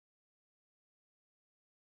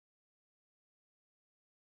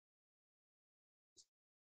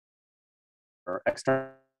external.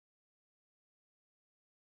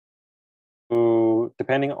 So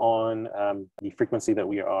depending on the frequency that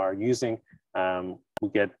we are using, we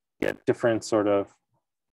get different sort of,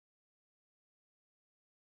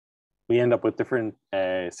 we end up with different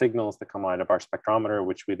signals that come out of our spectrometer,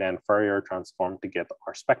 which we then Fourier transform to get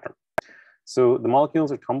our spectrum. So the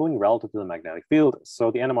molecules are tumbling relative to the magnetic field. So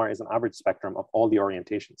the NMR is an average spectrum of all the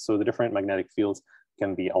orientations. So the different magnetic fields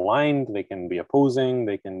can be aligned, they can be opposing,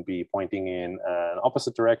 they can be pointing in an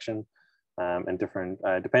opposite direction, and different,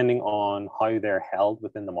 depending on how they're held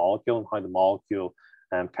within the molecule and how the molecule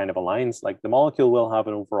kind of aligns. Like the molecule will have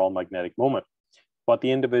an overall magnetic moment, but the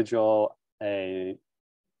individual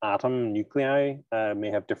atom nuclei may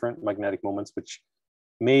have different magnetic moments, which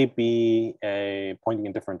may be pointing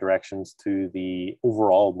in different directions to the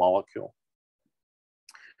overall molecule.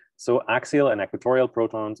 So axial and equatorial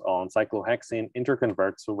protons on cyclohexane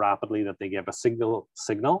interconvert so rapidly that they give a signal.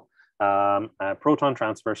 Proton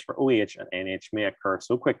transfers for OH and NH may occur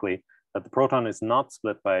so quickly that the proton is not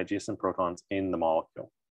split by adjacent protons in the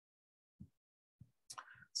molecule.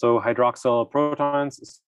 So hydroxyl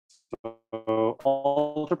protons, so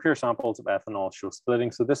ultra-pure samples of ethanol show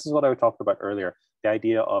splitting. So this is what I talked about earlier, the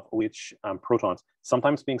idea of OH protons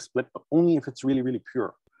sometimes being split, but only if it's really, really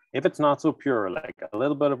pure. If it's not so pure, like a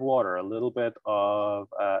little bit of water, a little bit of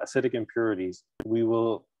acidic impurities, we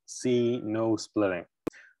will see no splitting.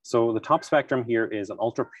 So the top spectrum here is an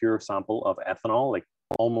ultra-pure sample of ethanol, like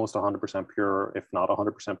almost 100% pure, if not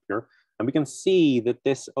 100% pure. And we can see that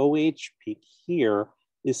this OH peak here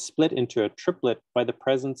is split into a triplet by the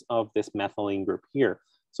presence of this methylene group here.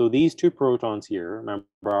 So these two protons here, remember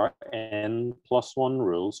our n+1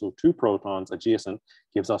 rule, so two protons adjacent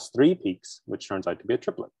gives us 3 peaks, which turns out to be a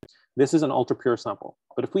triplet. This is an ultra-pure sample.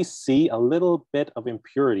 But if we see a little bit of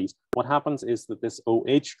impurities, what happens is that this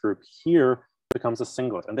OH group here becomes a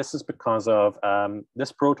singlet. And this is because of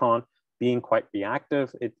this proton being quite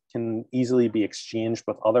reactive. It can easily be exchanged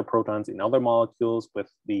with other protons in other molecules with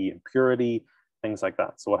the impurity, things like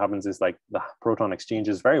that. So what happens is like the proton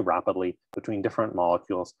exchanges very rapidly between different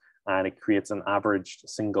molecules and it creates an averaged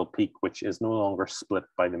single peak, which is no longer split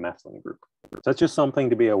by the methylene group. So that's just something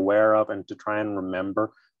to be aware of and to try and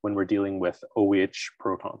remember when we're dealing with OH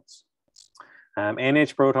protons.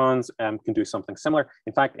 NH protons can do something similar.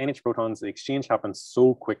 In fact, NH protons, the exchange happens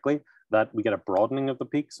so quickly that we get a broadening of the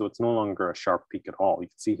peak. So it's no longer a sharp peak at all. You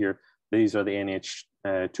can see here, these are the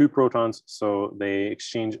NH2 protons. So they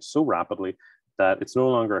exchange so rapidly that it's no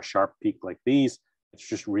longer a sharp peak like these. It's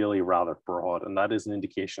just really rather broad. And that is an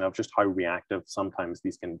indication of just how reactive sometimes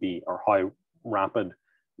these can be or how rapid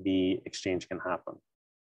the exchange can happen.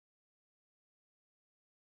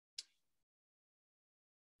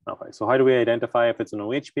 Okay, so how do we identify if it's an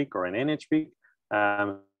OH peak or an NH peak?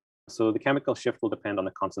 So the chemical shift will depend on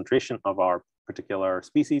the concentration of our particular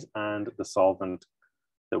species and the solvent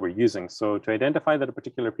that we're using. So to identify that a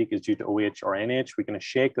particular peak is due to OH or NH, we're going to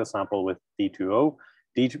shake the sample with D2O.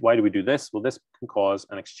 Why do we do this? Well, this can cause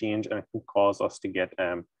an exchange and it can cause us to get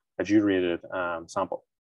a deuterated sample.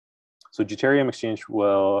 So deuterium exchange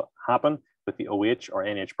will happen with the OH or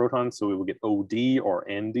NH protons. So we will get OD or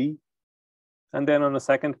ND. And then on the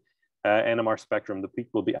second NMR spectrum, the peak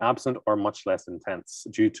will be absent or much less intense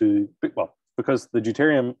due to, well, because the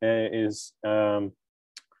deuterium is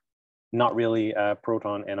not really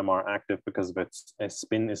proton NMR active because of its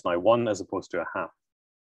spin is now 1 as opposed to a half.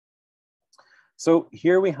 So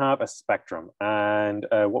here we have a spectrum, and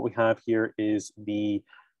what we have here is the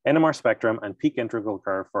NMR spectrum and peak integral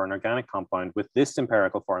curve for an organic compound with this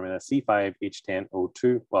empirical formula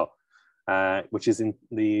C5H10O2, well, which is in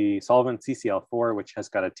the solvent CCl4, which has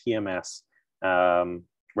got a TMS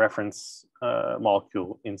reference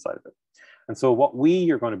molecule inside of it. And so what we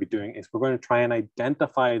are going to be doing is we're going to try and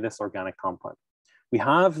identify this organic compound. We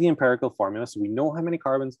have the empirical formula, so we know how many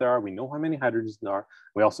carbons there are, we know how many hydrogens there are,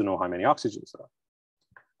 we also know how many oxygens there are.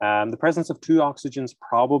 The presence of 2 oxygens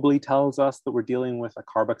probably tells us that we're dealing with a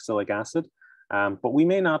carboxylic acid, but we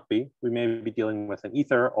may not be. We may be dealing with an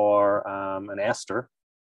ether or an ester.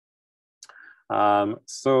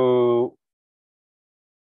 So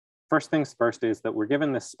first things first is that we're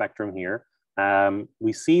given this spectrum here.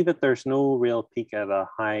 We see that there's no real peak at a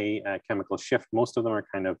high chemical shift. Most of them are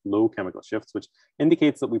kind of low chemical shifts, which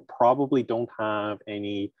indicates that we probably don't have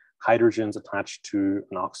any hydrogens attached to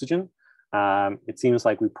an oxygen. It seems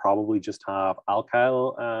like we probably just have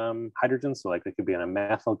alkyl hydrogens. So like it could be in a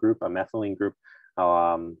methyl group, a methylene group,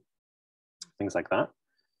 things like that.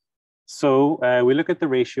 So we look at the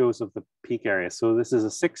ratios of the peak area. So this is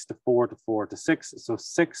a 6 to 4 to 4 to 6. So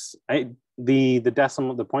 6,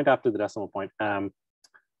 the point after the decimal point,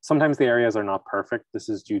 sometimes the areas are not perfect. This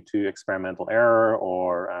is due to experimental error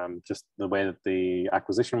or just the way that the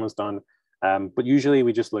acquisition was done. But usually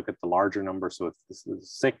we just look at the larger number. So if this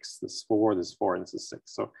is 6, this is 4, this is 4, and this is 6.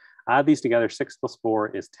 So add these together. 6 plus 4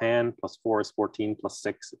 is 10, plus 4 is 14, plus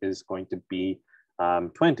 6 is going to be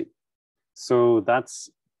 20. So that's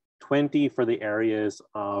 20 for the areas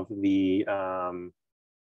of the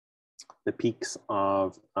peaks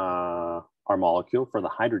of our molecule for the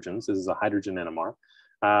hydrogens. This is a hydrogen NMR.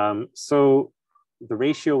 So the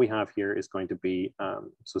ratio we have here is going to be,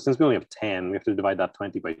 so since we only have 10, we have to divide that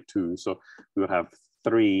 20 by 2. So we would have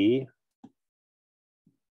 3,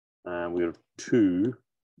 we would have 2,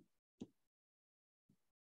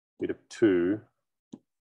 we'd have 2,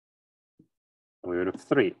 and we would have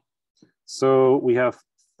 3. So we have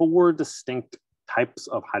 4 distinct types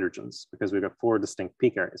of hydrogens because we've got 4 distinct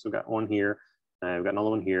peak areas. We've got one here, we've got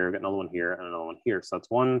another one here, we've got another one here, and another one here. So that's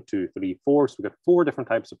 1, 2, 3, 4. So we've got 4 different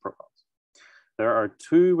types of protons. There are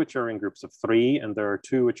 2 which are in groups of 3, and there are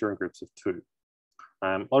 2 which are in groups of 2.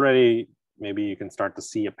 Already, maybe you can start to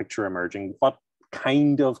see a picture emerging. What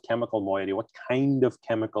kind of chemical moiety, what kind of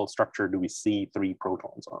chemical structure do we see 3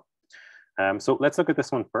 protons on? So let's look at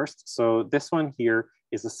this one first. So this one here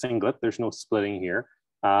is a singlet. There's no splitting here.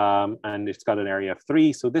 And it's got an area of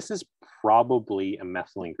 3. So this is probably a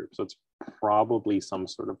methylene group. So it's probably some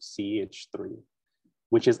sort of CH3,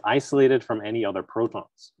 which is isolated from any other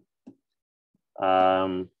protons.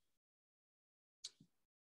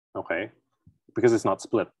 Okay, because it's not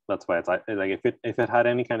split. That's why it's like if it had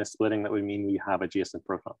any kind of splitting, that would mean we have adjacent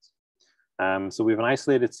protons. So we have an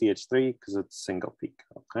isolated CH3 because it's single peak.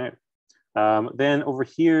 Okay. Then over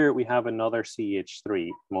here we have another CH3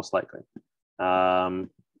 most likely.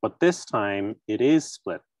 But this time it is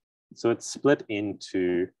split. So it's split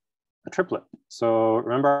into a triplet. So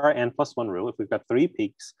remember our n+1 rule. If we've got 3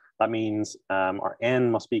 peaks, that means our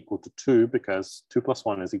n must be equal to 2 because 2 plus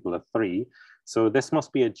 1 is equal to 3. So this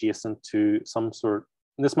must be adjacent to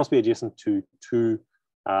this must be adjacent to 2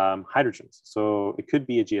 hydrogens. So it could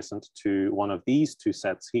be adjacent to one of these 2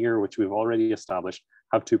 sets here, which we've already established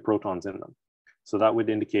have 2 protons in them. So that would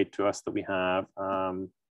indicate to us that we have an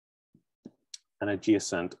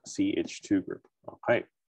adjacent CH2 group. Okay.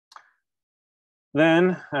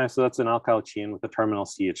 Then, so that's an alkyl chain with a terminal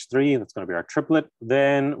CH3. That's going to be our triplet.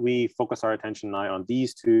 Then we focus our attention now on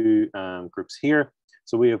these 2 groups here.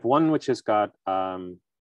 So we have one which has got one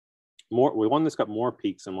that's got more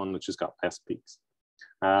peaks and one which has got less peaks,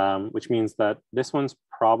 which means that this one's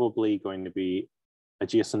probably going to be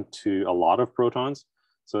adjacent to a lot of protons.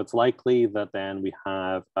 So it's likely that then we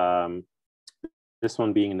have this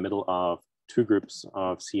one being in the middle of 2 groups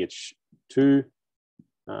of CH2.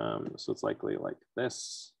 So it's likely like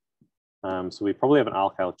this. So we probably have an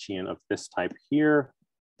alkyl chain of this type here,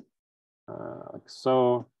 like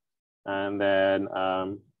so. And then,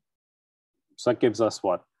 so that gives us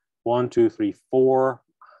what? 1, 2, 3, 4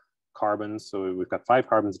 carbons. So we've got 5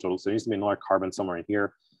 carbons total. So there needs to be another carbon somewhere in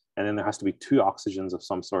here. And then there has to be 2 oxygens of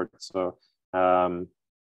some sort. So,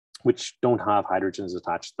 which don't have hydrogens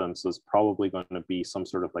attached to them. So it's probably going to be some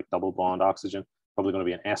sort of like double bond oxygen, probably going to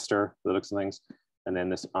be an ester, the looks of things. And then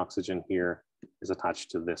this oxygen here is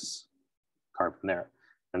attached to this carbon there.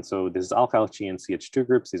 And so this is alkyl chain CH2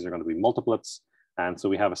 groups. These are going to be multiplets. And so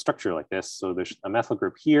we have a structure like this. So there's a methyl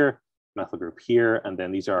group here, and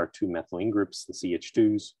then these are our 2 methylene groups, the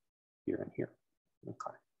CH2s here and here.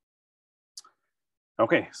 Okay.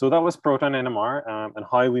 Okay, so that was proton NMR and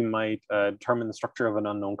how we might determine the structure of an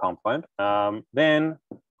unknown compound. Then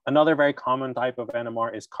another very common type of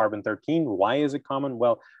NMR is carbon-13. Why is it common?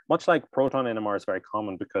 Well, much like proton NMR is very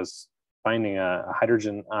common because finding a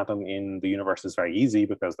hydrogen atom in the universe is very easy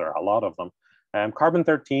because there are a lot of them.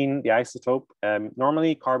 Carbon-13, the isotope,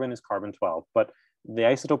 normally carbon is carbon-12, but the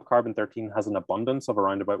isotope carbon-13 has an abundance of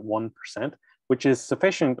around about 1%, which is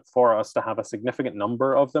sufficient for us to have a significant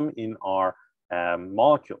number of them in our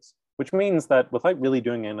molecules, which means that without really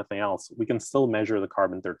doing anything else, we can still measure the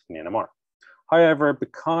carbon-13 NMR. However,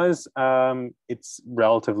 because it's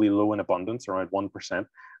relatively low in abundance, around 1%,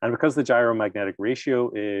 and because the gyromagnetic ratio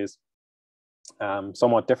is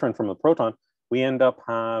somewhat different from the proton, we end up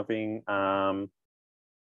having a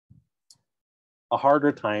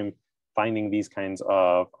harder time finding these kinds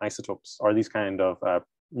of isotopes or these kind of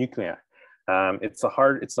nuclei. It's a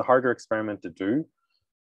harder experiment to do.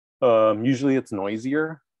 Usually it's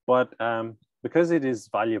noisier, but because it is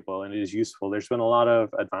valuable and it is useful, there's been a lot of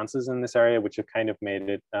advances in this area which have kind of made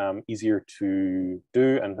it easier to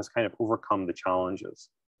do and has kind of overcome the challenges.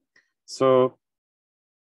 So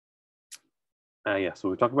so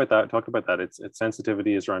we talked about that. Its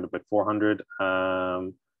sensitivity is around about 400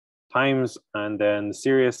 times, and then the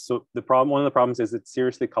serious. So one of the problems is it's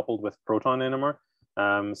seriously coupled with proton NMR.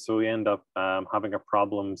 So we end up having a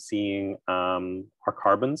problem seeing our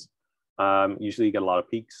carbons. Usually you get a lot of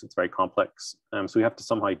peaks. It's very complex. So we have to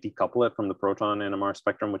somehow decouple it from the proton NMR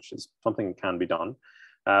spectrum, which is something that can be done.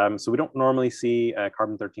 So we don't normally see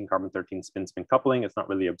carbon-13 spin-spin coupling. It's not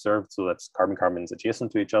really observed. So that's carbon-carbons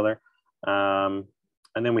adjacent to each other. And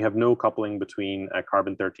then we have no coupling between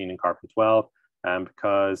carbon-13 and carbon-12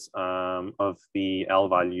 because of the L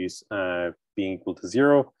values being equal to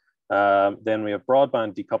 0. Then we have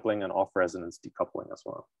broadband decoupling and off-resonance decoupling as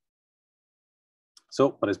well.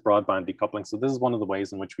 So what is broadband decoupling? So this is one of the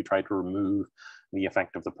ways in which we try to remove the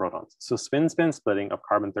effect of the protons. So spin-spin splitting of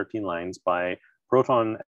carbon-13 lines by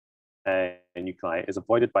proton nuclei is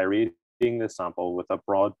avoided by radiating the sample with a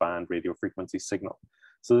broadband radio frequency signal.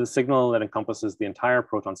 So the signal that encompasses the entire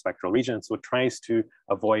proton spectral region, so it tries to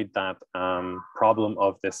avoid that problem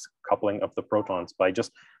of this coupling of the protons by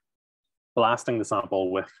just blasting the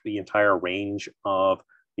sample with the entire range of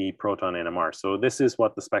the proton NMR. So this is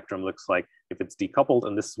what the spectrum looks like if it's decoupled,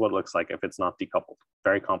 and this is what it looks like if it's not decoupled.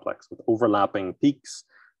 Very complex with overlapping peaks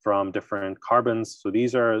from different carbons. So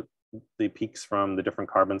these are the peaks from the different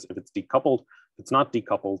carbons. If it's decoupled, if it's not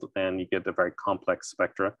decoupled, then you get a very complex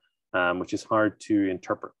spectra, which is hard to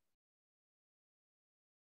interpret.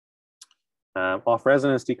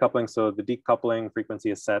 Off-resonance decoupling. So the decoupling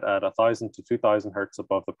frequency is set at 1,000 to 2,000 hertz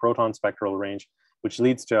above the proton spectral range, which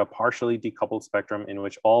leads to a partially decoupled spectrum in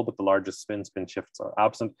which all but the largest spin-spin shifts are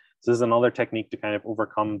absent. So this is another technique to kind of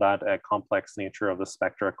overcome that complex nature of the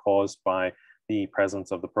spectra caused by the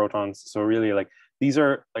presence of the protons. So really, like, these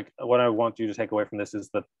are like what I want you to take away from this is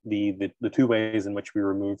that the two ways in which we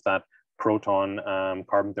remove that proton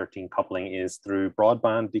carbon-13 coupling is through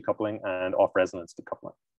broadband decoupling and off-resonance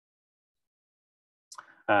decoupling.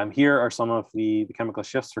 Here are some of the chemical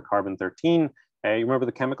shifts for carbon-13. You remember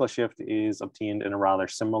the chemical shift is obtained in a rather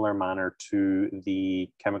similar manner to the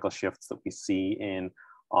chemical shifts that we see in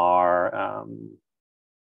our,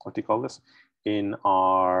 what do you call this? In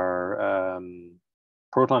our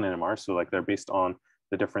proton NMR. So like they're based on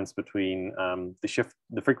the difference between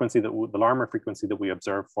the frequency the Larmor frequency that we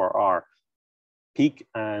observe for our peak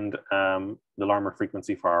and the Larmor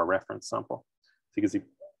frequency for our reference sample. So you can see,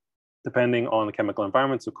 depending on the chemical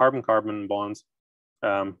environment, so carbon-carbon bonds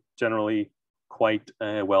generally quite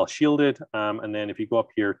well shielded. And then if you go up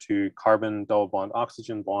here to carbon double bond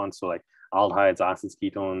oxygen bonds, so like aldehydes, acids,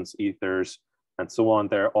 ketones, ethers, and so on,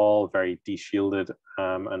 they're all very de-shielded.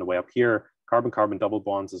 And way up here, carbon-carbon double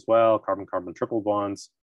bonds as well, carbon-carbon triple bonds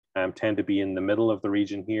tend to be in the middle of the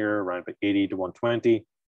region here, around 80 to 120.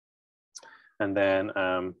 And then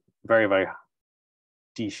very, very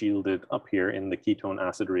de-shielded up here in the ketone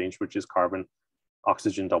acid range, which is carbon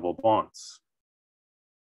oxygen double bonds.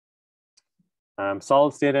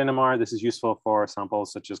 Solid state NMR, this is useful for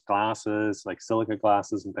samples such as glasses, like silica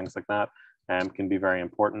glasses and things like that, can be very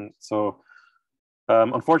important. So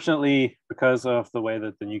unfortunately, because of the way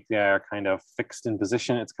that the nuclei are kind of fixed in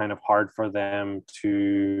position, it's kind of hard for them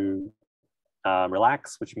to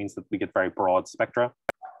relax, which means that we get very broad spectra.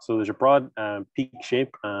 So there's a broad peak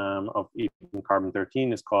shape of even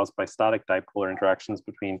carbon-13 is caused by static dipolar interactions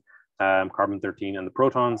between carbon-13 and the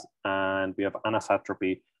protons, and we have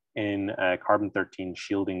anisotropy in carbon-13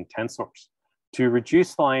 shielding tensors. To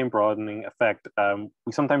reduce the line broadening effect,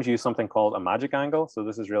 we sometimes use something called a magic angle. So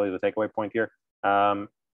this is really the takeaway point here. By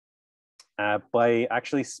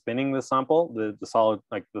actually spinning the sample, the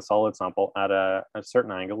solid sample at a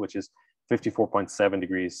certain angle, which is 54.7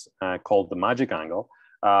 degrees, called the magic angle,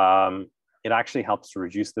 it actually helps to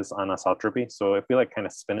reduce this anisotropy. So if we like kind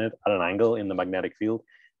of spin it at an angle in the magnetic field,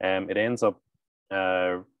 it ends up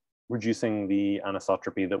reducing the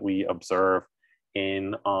anisotropy that we observe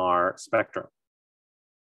in our spectrum.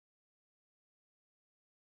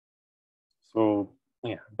 So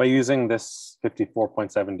yeah, by using this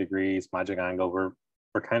 54.7 degrees magic angle, we're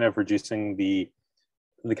we're kind of reducing the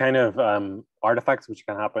kind of artifacts which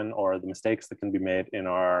can happen, or the mistakes that can be made in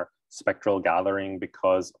our spectral gathering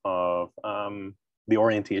because of the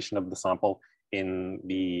orientation of the sample in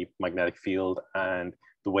the magnetic field and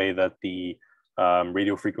the way that the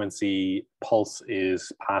radio frequency pulse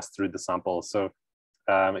is passed through the sample. So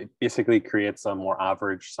it basically creates a more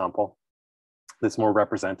average sample that's more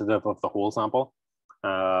representative of the whole sample.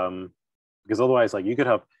 Because otherwise, like, you could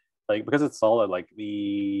have, like, because it's solid, like,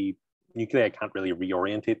 the nuclei can't really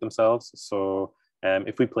reorientate themselves. So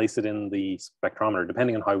if we place it in the spectrometer,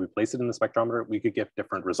 depending on how we place it in the spectrometer, we could get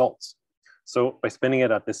different results. So by spinning it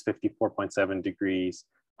at this 54.7 degrees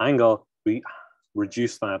angle, we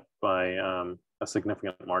reduce that by a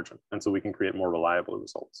significant margin. And so we can create more reliable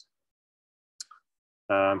results.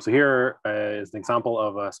 So here is an example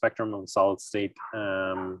of a spectrum of solid state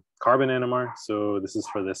carbon NMR. So this is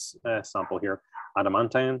for this sample here,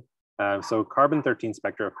 adamantine. So carbon-13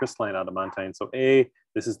 spectra of crystalline adamantine. So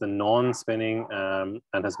this is the non-spinning and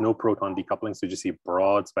has no proton decoupling. So you just see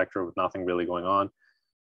broad spectra with nothing really going on.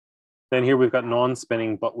 Then here we've got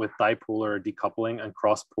non-spinning, but with dipolar decoupling and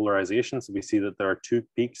cross-polarization. So we see that there are two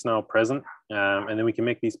peaks now present. And then we can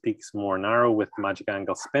make these peaks more narrow with magic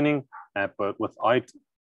angle spinning, but without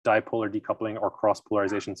dipolar decoupling or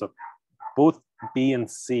cross-polarization. So both B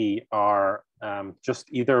and C are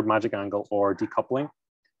just either magic angle or decoupling.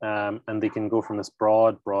 And they can go from this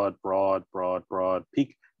broad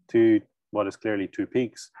peak to what is clearly two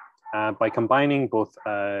peaks. By combining both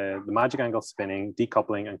the magic angle spinning,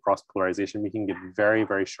 decoupling, and cross polarization, we can get very,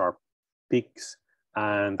 very sharp peaks,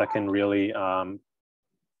 and that can really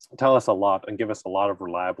tell us a lot and give us a lot of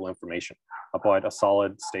reliable information about a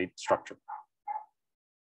solid state structure.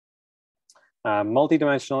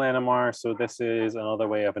 Multidimensional NMR. So this is another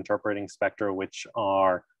way of interpreting spectra which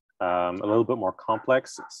are a little bit more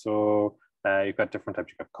complex. So you've got different types.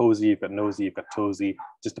 You've got cozy, you've got nosy, you've got tozy.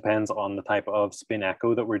 Just depends on the type of spin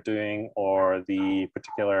echo that we're doing or the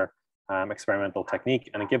particular experimental technique.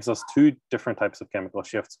 And it gives us two different types of chemical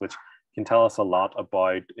shifts, which can tell us a lot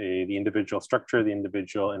about the individual structure, the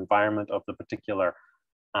individual environment of the particular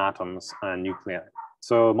atoms and nuclei.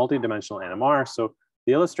 So multidimensional NMR. So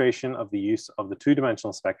the illustration of the use of the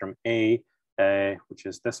two-dimensional spectrum A, which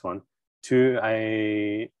is this one, to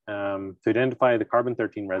identify the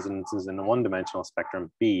carbon-13 resonances in the one-dimensional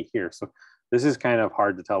spectrum B here. So this is kind of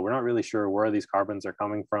hard to tell. We're not really sure where these carbons are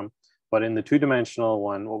coming from, but in the two-dimensional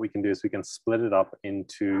one, what we can do is we can split it up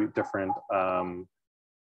into different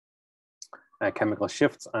chemical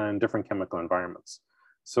shifts and different chemical environments.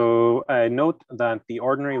 So note that the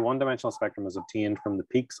ordinary one-dimensional spectrum is obtained from the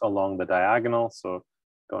peaks along the diagonal. So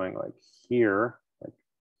going like here.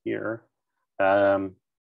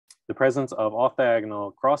 The presence of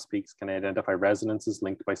off-diagonal cross peaks can identify resonances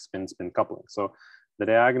linked by spin-spin coupling. So the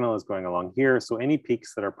diagonal is going along here. So any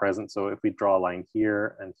peaks that are present, so if we draw a line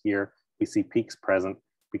here and here, we see peaks present,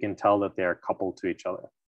 we can tell that they are coupled to each other.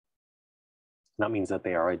 That means that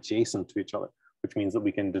they are adjacent to each other, which means that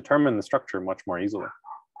we can determine the structure much more easily.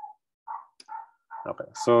 Okay,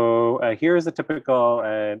 so here's a typical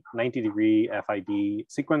 90-degree FID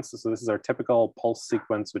sequence. So this is our typical pulse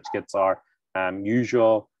sequence, which gets our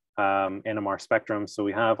usual NMR spectrum. So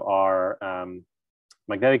we have our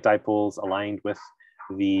magnetic dipoles aligned with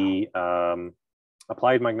the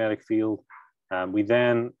applied magnetic field. We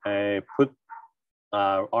then put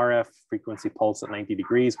RF frequency pulse at 90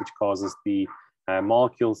 degrees, which causes the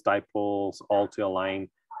molecules dipoles all to align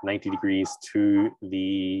 90 degrees to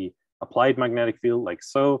the applied magnetic field, like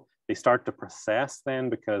so. They start to precess then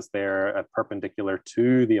because they're perpendicular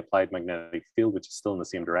to the applied magnetic field, which is still in the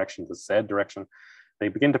same direction, the Z direction. They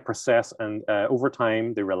begin to precess, and over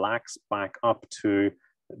time, they relax back up to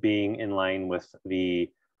being in line with the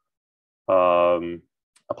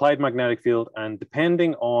applied magnetic field. And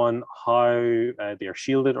depending on how they are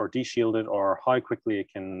shielded or deshielded, or how quickly it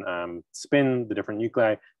can spin the different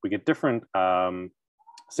nuclei, we get different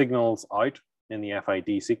signals out in the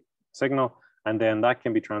FID signal. And then that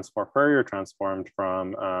can be Fourier transformed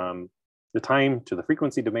from the time to the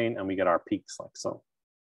frequency domain, and we get our peaks like so.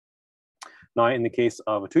 Now, in the case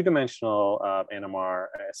of a two-dimensional NMR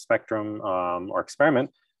spectrum or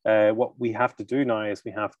experiment, what we have to do now is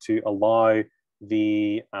we have to allow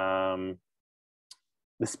the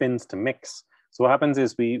spins to mix. So what happens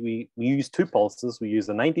is we use two pulses. We use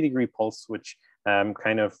a 90-degree pulse, which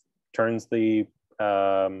kind of turns the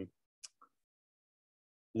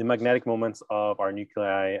magnetic moments of our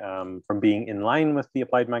nuclei from being in line with the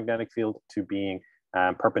applied magnetic field to being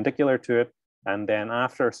perpendicular to it. And then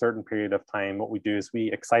after a certain period of time, what we do is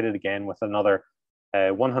we excite it again with another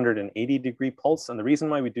 180-degree pulse. And the reason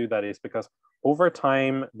why we do that is because over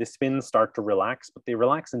time, the spins start to relax, but they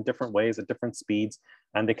relax in different ways at different speeds,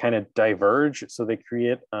 and they kind of diverge. So they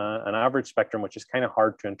create an average spectrum, which is kind of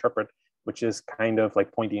hard to interpret, which is kind of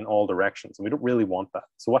like pointing in all directions. And we don't really want that.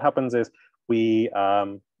 So what happens is we,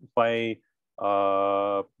 by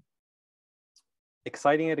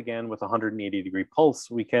exciting it again with 180-degree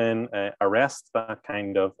pulse, we can arrest that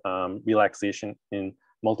kind of relaxation in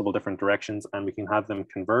multiple different directions, and we can have them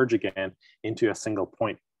converge again into a single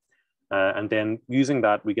point. And then using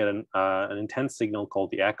that, we get an intense signal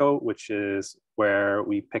called the echo, which is where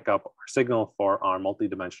we pick up our signal for our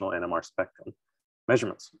multidimensional NMR spectrum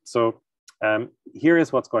measurements. So here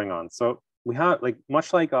is what's going on. So we have, like,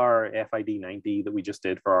 much like our FID 90 that we just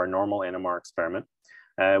did for our normal NMR experiment,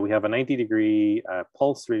 we have a 90-degree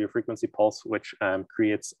pulse, radio frequency pulse, which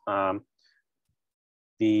creates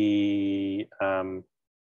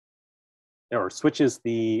or switches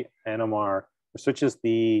the NMR, or switches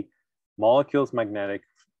the molecule's magnetic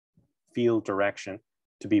field direction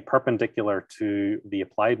to be perpendicular to the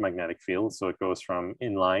applied magnetic field. So it goes from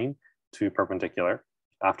inline to perpendicular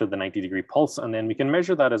after the 90-degree pulse, and then we can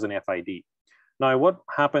measure that as an FID. Now, what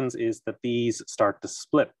happens is that these start to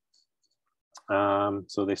split.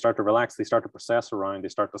 So they start to relax, they start to process around, they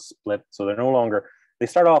start to split. So they're no longer, they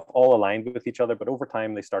start off all aligned with each other, but over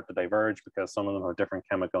time they start to diverge because some of them have different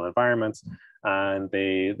chemical environments, and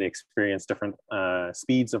they experience different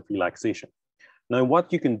speeds of relaxation. Now,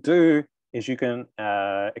 what you can do is you can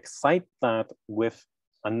excite that with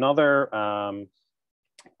another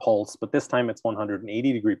pulse, but this time it's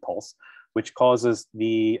 180-degree pulse, which causes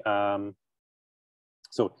the,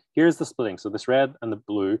 so here's the splitting. So this red and the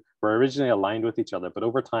blue were originally aligned with each other, but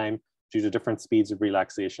over time, due to different speeds of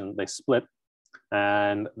relaxation, they split.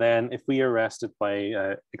 And then if we arrest it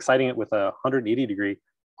by exciting it with a 180-degree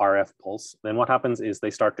RF pulse, then what happens is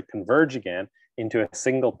they start to converge again into a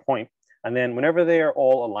single point. And then whenever they are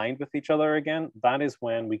all aligned with each other again, that is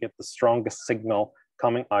when we get the strongest signal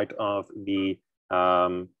coming out of the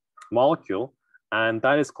molecule. And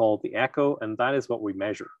that is called the echo, and that is what we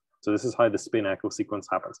measure. So this is how the spin echo sequence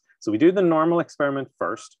happens. So we do the normal experiment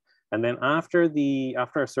first, and then after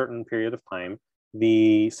a certain period of time,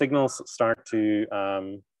 the signals start to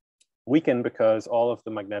weaken because all of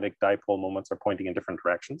the magnetic dipole moments are pointing in different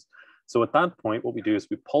directions. So at that point, what we do is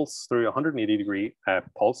we pulse through a 180-degree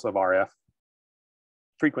pulse of RF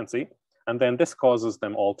frequency, and then this causes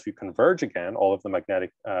them all to converge again, all of the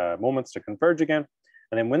magnetic moments to converge again.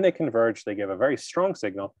 And then when they converge, they give a very strong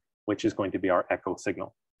signal, which is going to be our echo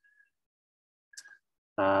signal.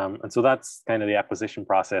 And so that's kind of the acquisition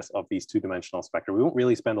process of these two-dimensional spectra. We won't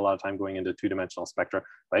really spend a lot of time going into two-dimensional spectra,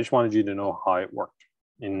 but I just wanted you to know how it worked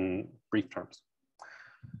in brief terms.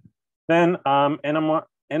 Then NMR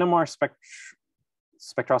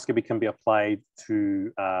spectroscopy can be applied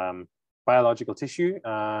to biological tissue.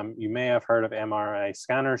 You may have heard of MRI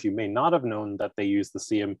scanners. You may not have known that they use the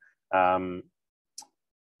same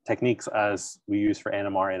techniques as we use for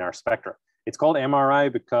NMR in our spectra. It's called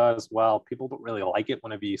MRI because, well, people don't really like it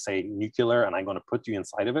whenever you say nuclear and I'm going to put you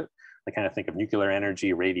inside of it. They kind of think of nuclear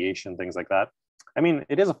energy, radiation, things like that. I mean,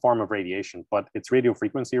 it is a form of radiation, but it's radio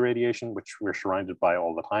frequency radiation, which we're surrounded by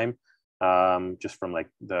all the time, just from like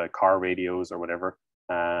the car radios or whatever.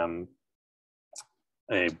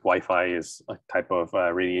 Wi-Fi is a type of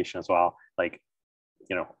radiation as well. Like,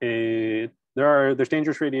 you know, there's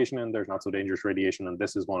dangerous radiation and there's not so dangerous radiation, and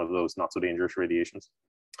this is one of those not so dangerous radiations.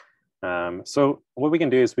 So what we can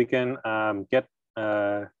do is we can get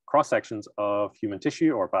cross sections of human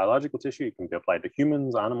tissue or biological tissue. It can be applied to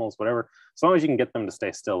humans, animals, whatever, as long as you can get them to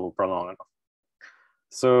stay still for long enough.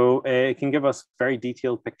 So it can give us very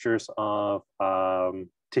detailed pictures of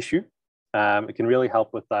tissue. It can really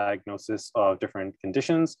help with diagnosis of different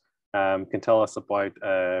conditions. Can tell us about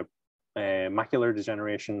macular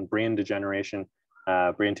degeneration, brain degeneration,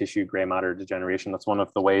 brain tissue, gray matter degeneration. That's one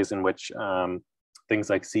of the ways in which things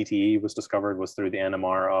like CTE was discovered, was through the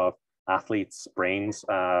NMR of athletes' brains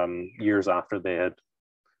years after they had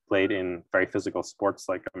played in very physical sports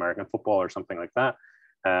like American football or something like that,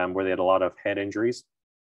 where they had a lot of head injuries.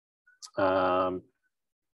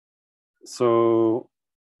 So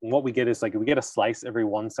what we get is like we get a slice every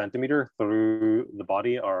 1 centimeter through the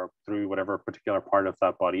body or through whatever particular part of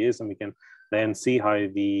that body is, and we can then see how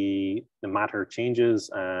the matter changes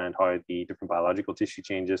and how the different biological tissue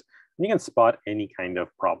changes. And you can spot any kind of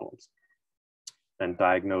problems and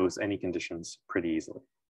diagnose any conditions pretty easily.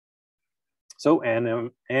 So MRI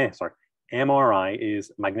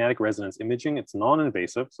is magnetic resonance imaging. It's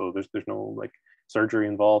non-invasive, so there's no like surgery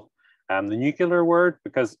involved. The nuclear word,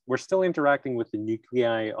 because we're still interacting with the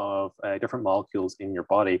nuclei of different molecules in your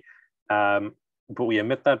body. But we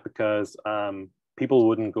omit that because people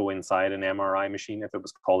wouldn't go inside an MRI machine if it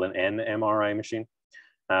was called an NMRI machine,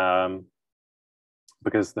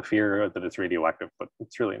 because the fear that it's radioactive, but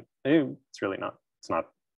it's really not. It's not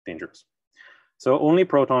dangerous. So only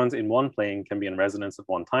protons in one plane can be in resonance at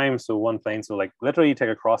one time. So one plane, so like literally you take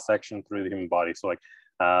a cross section through the human body. So like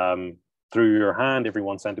through your hand every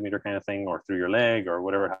 1 centimeter kind of thing, or through your leg, or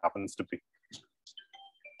whatever it happens to be.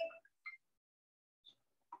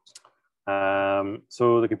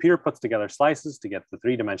 So the computer puts together slices to get the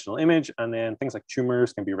 3-dimensional image, and then things like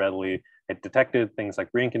tumors can be readily detected, things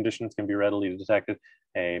like brain conditions can be readily detected,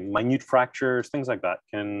 minute fractures, things like that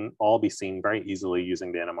can all be seen very easily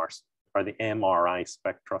using the NMR or the MRI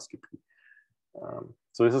spectroscopy.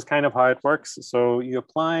 So this is kind of how it works. So you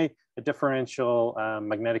apply a differential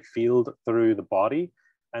magnetic field through the body,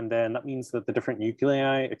 and then that means that the different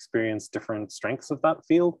nuclei experience different strengths of that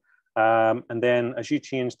field. And then as you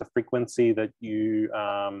change the frequency that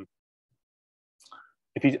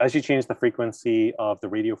as you change the frequency of the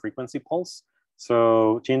radio frequency pulse,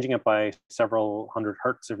 so changing it by several hundred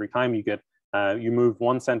hertz every time, you get you move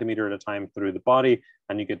 1 centimeter at a time through the body,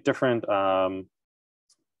 and you get different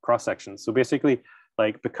cross sections. So basically,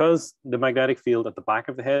 like, because the magnetic field at the back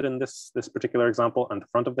of the head in this particular example and the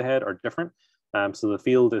front of the head are different, so the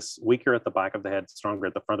field is weaker at the back of the head, stronger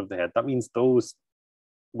at the front of the head. That means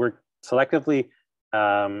we're selectively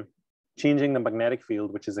changing the magnetic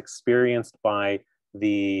field, which is experienced by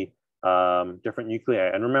the different nuclei.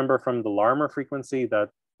 And remember from the Larmor frequency that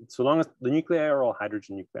so long as the nuclei are all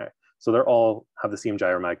hydrogen nuclei, so they're all have the same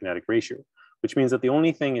gyromagnetic ratio, which means that the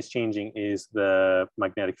only thing is changing is the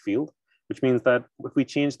magnetic field, which means that if we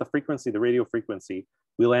change the frequency, the radio frequency,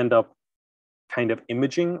 we'll end up kind of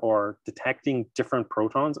imaging or detecting different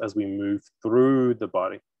protons as we move through the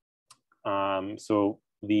body. So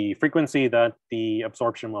the frequency that the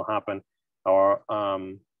absorption will happen, or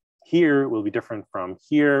here will be different from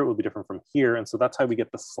here, will be different from here. And so that's how we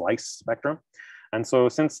get the slice spectrum. And so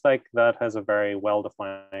since like that has a very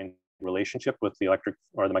well-defined relationship with the electric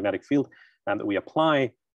or the magnetic field that we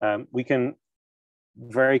apply, we can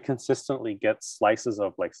very consistently get slices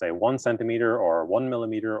of like say 1 centimeter or 1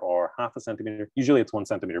 millimeter or half a centimeter. Usually it's 1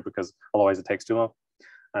 centimeter because otherwise it takes too long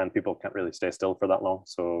and people can't really stay still for that long.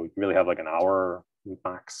 So you really have like an hour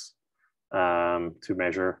max to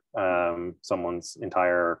measure someone's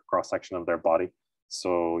entire cross-section of their body.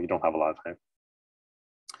 So you don't have a lot of time.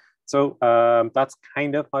 So that's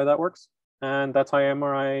kind of how that works. And that's how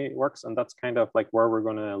MRI works. And that's kind of like where we're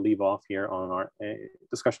going to leave off here on our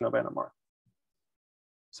discussion of NMR.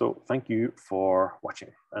 So thank you for watching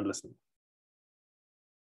and listening.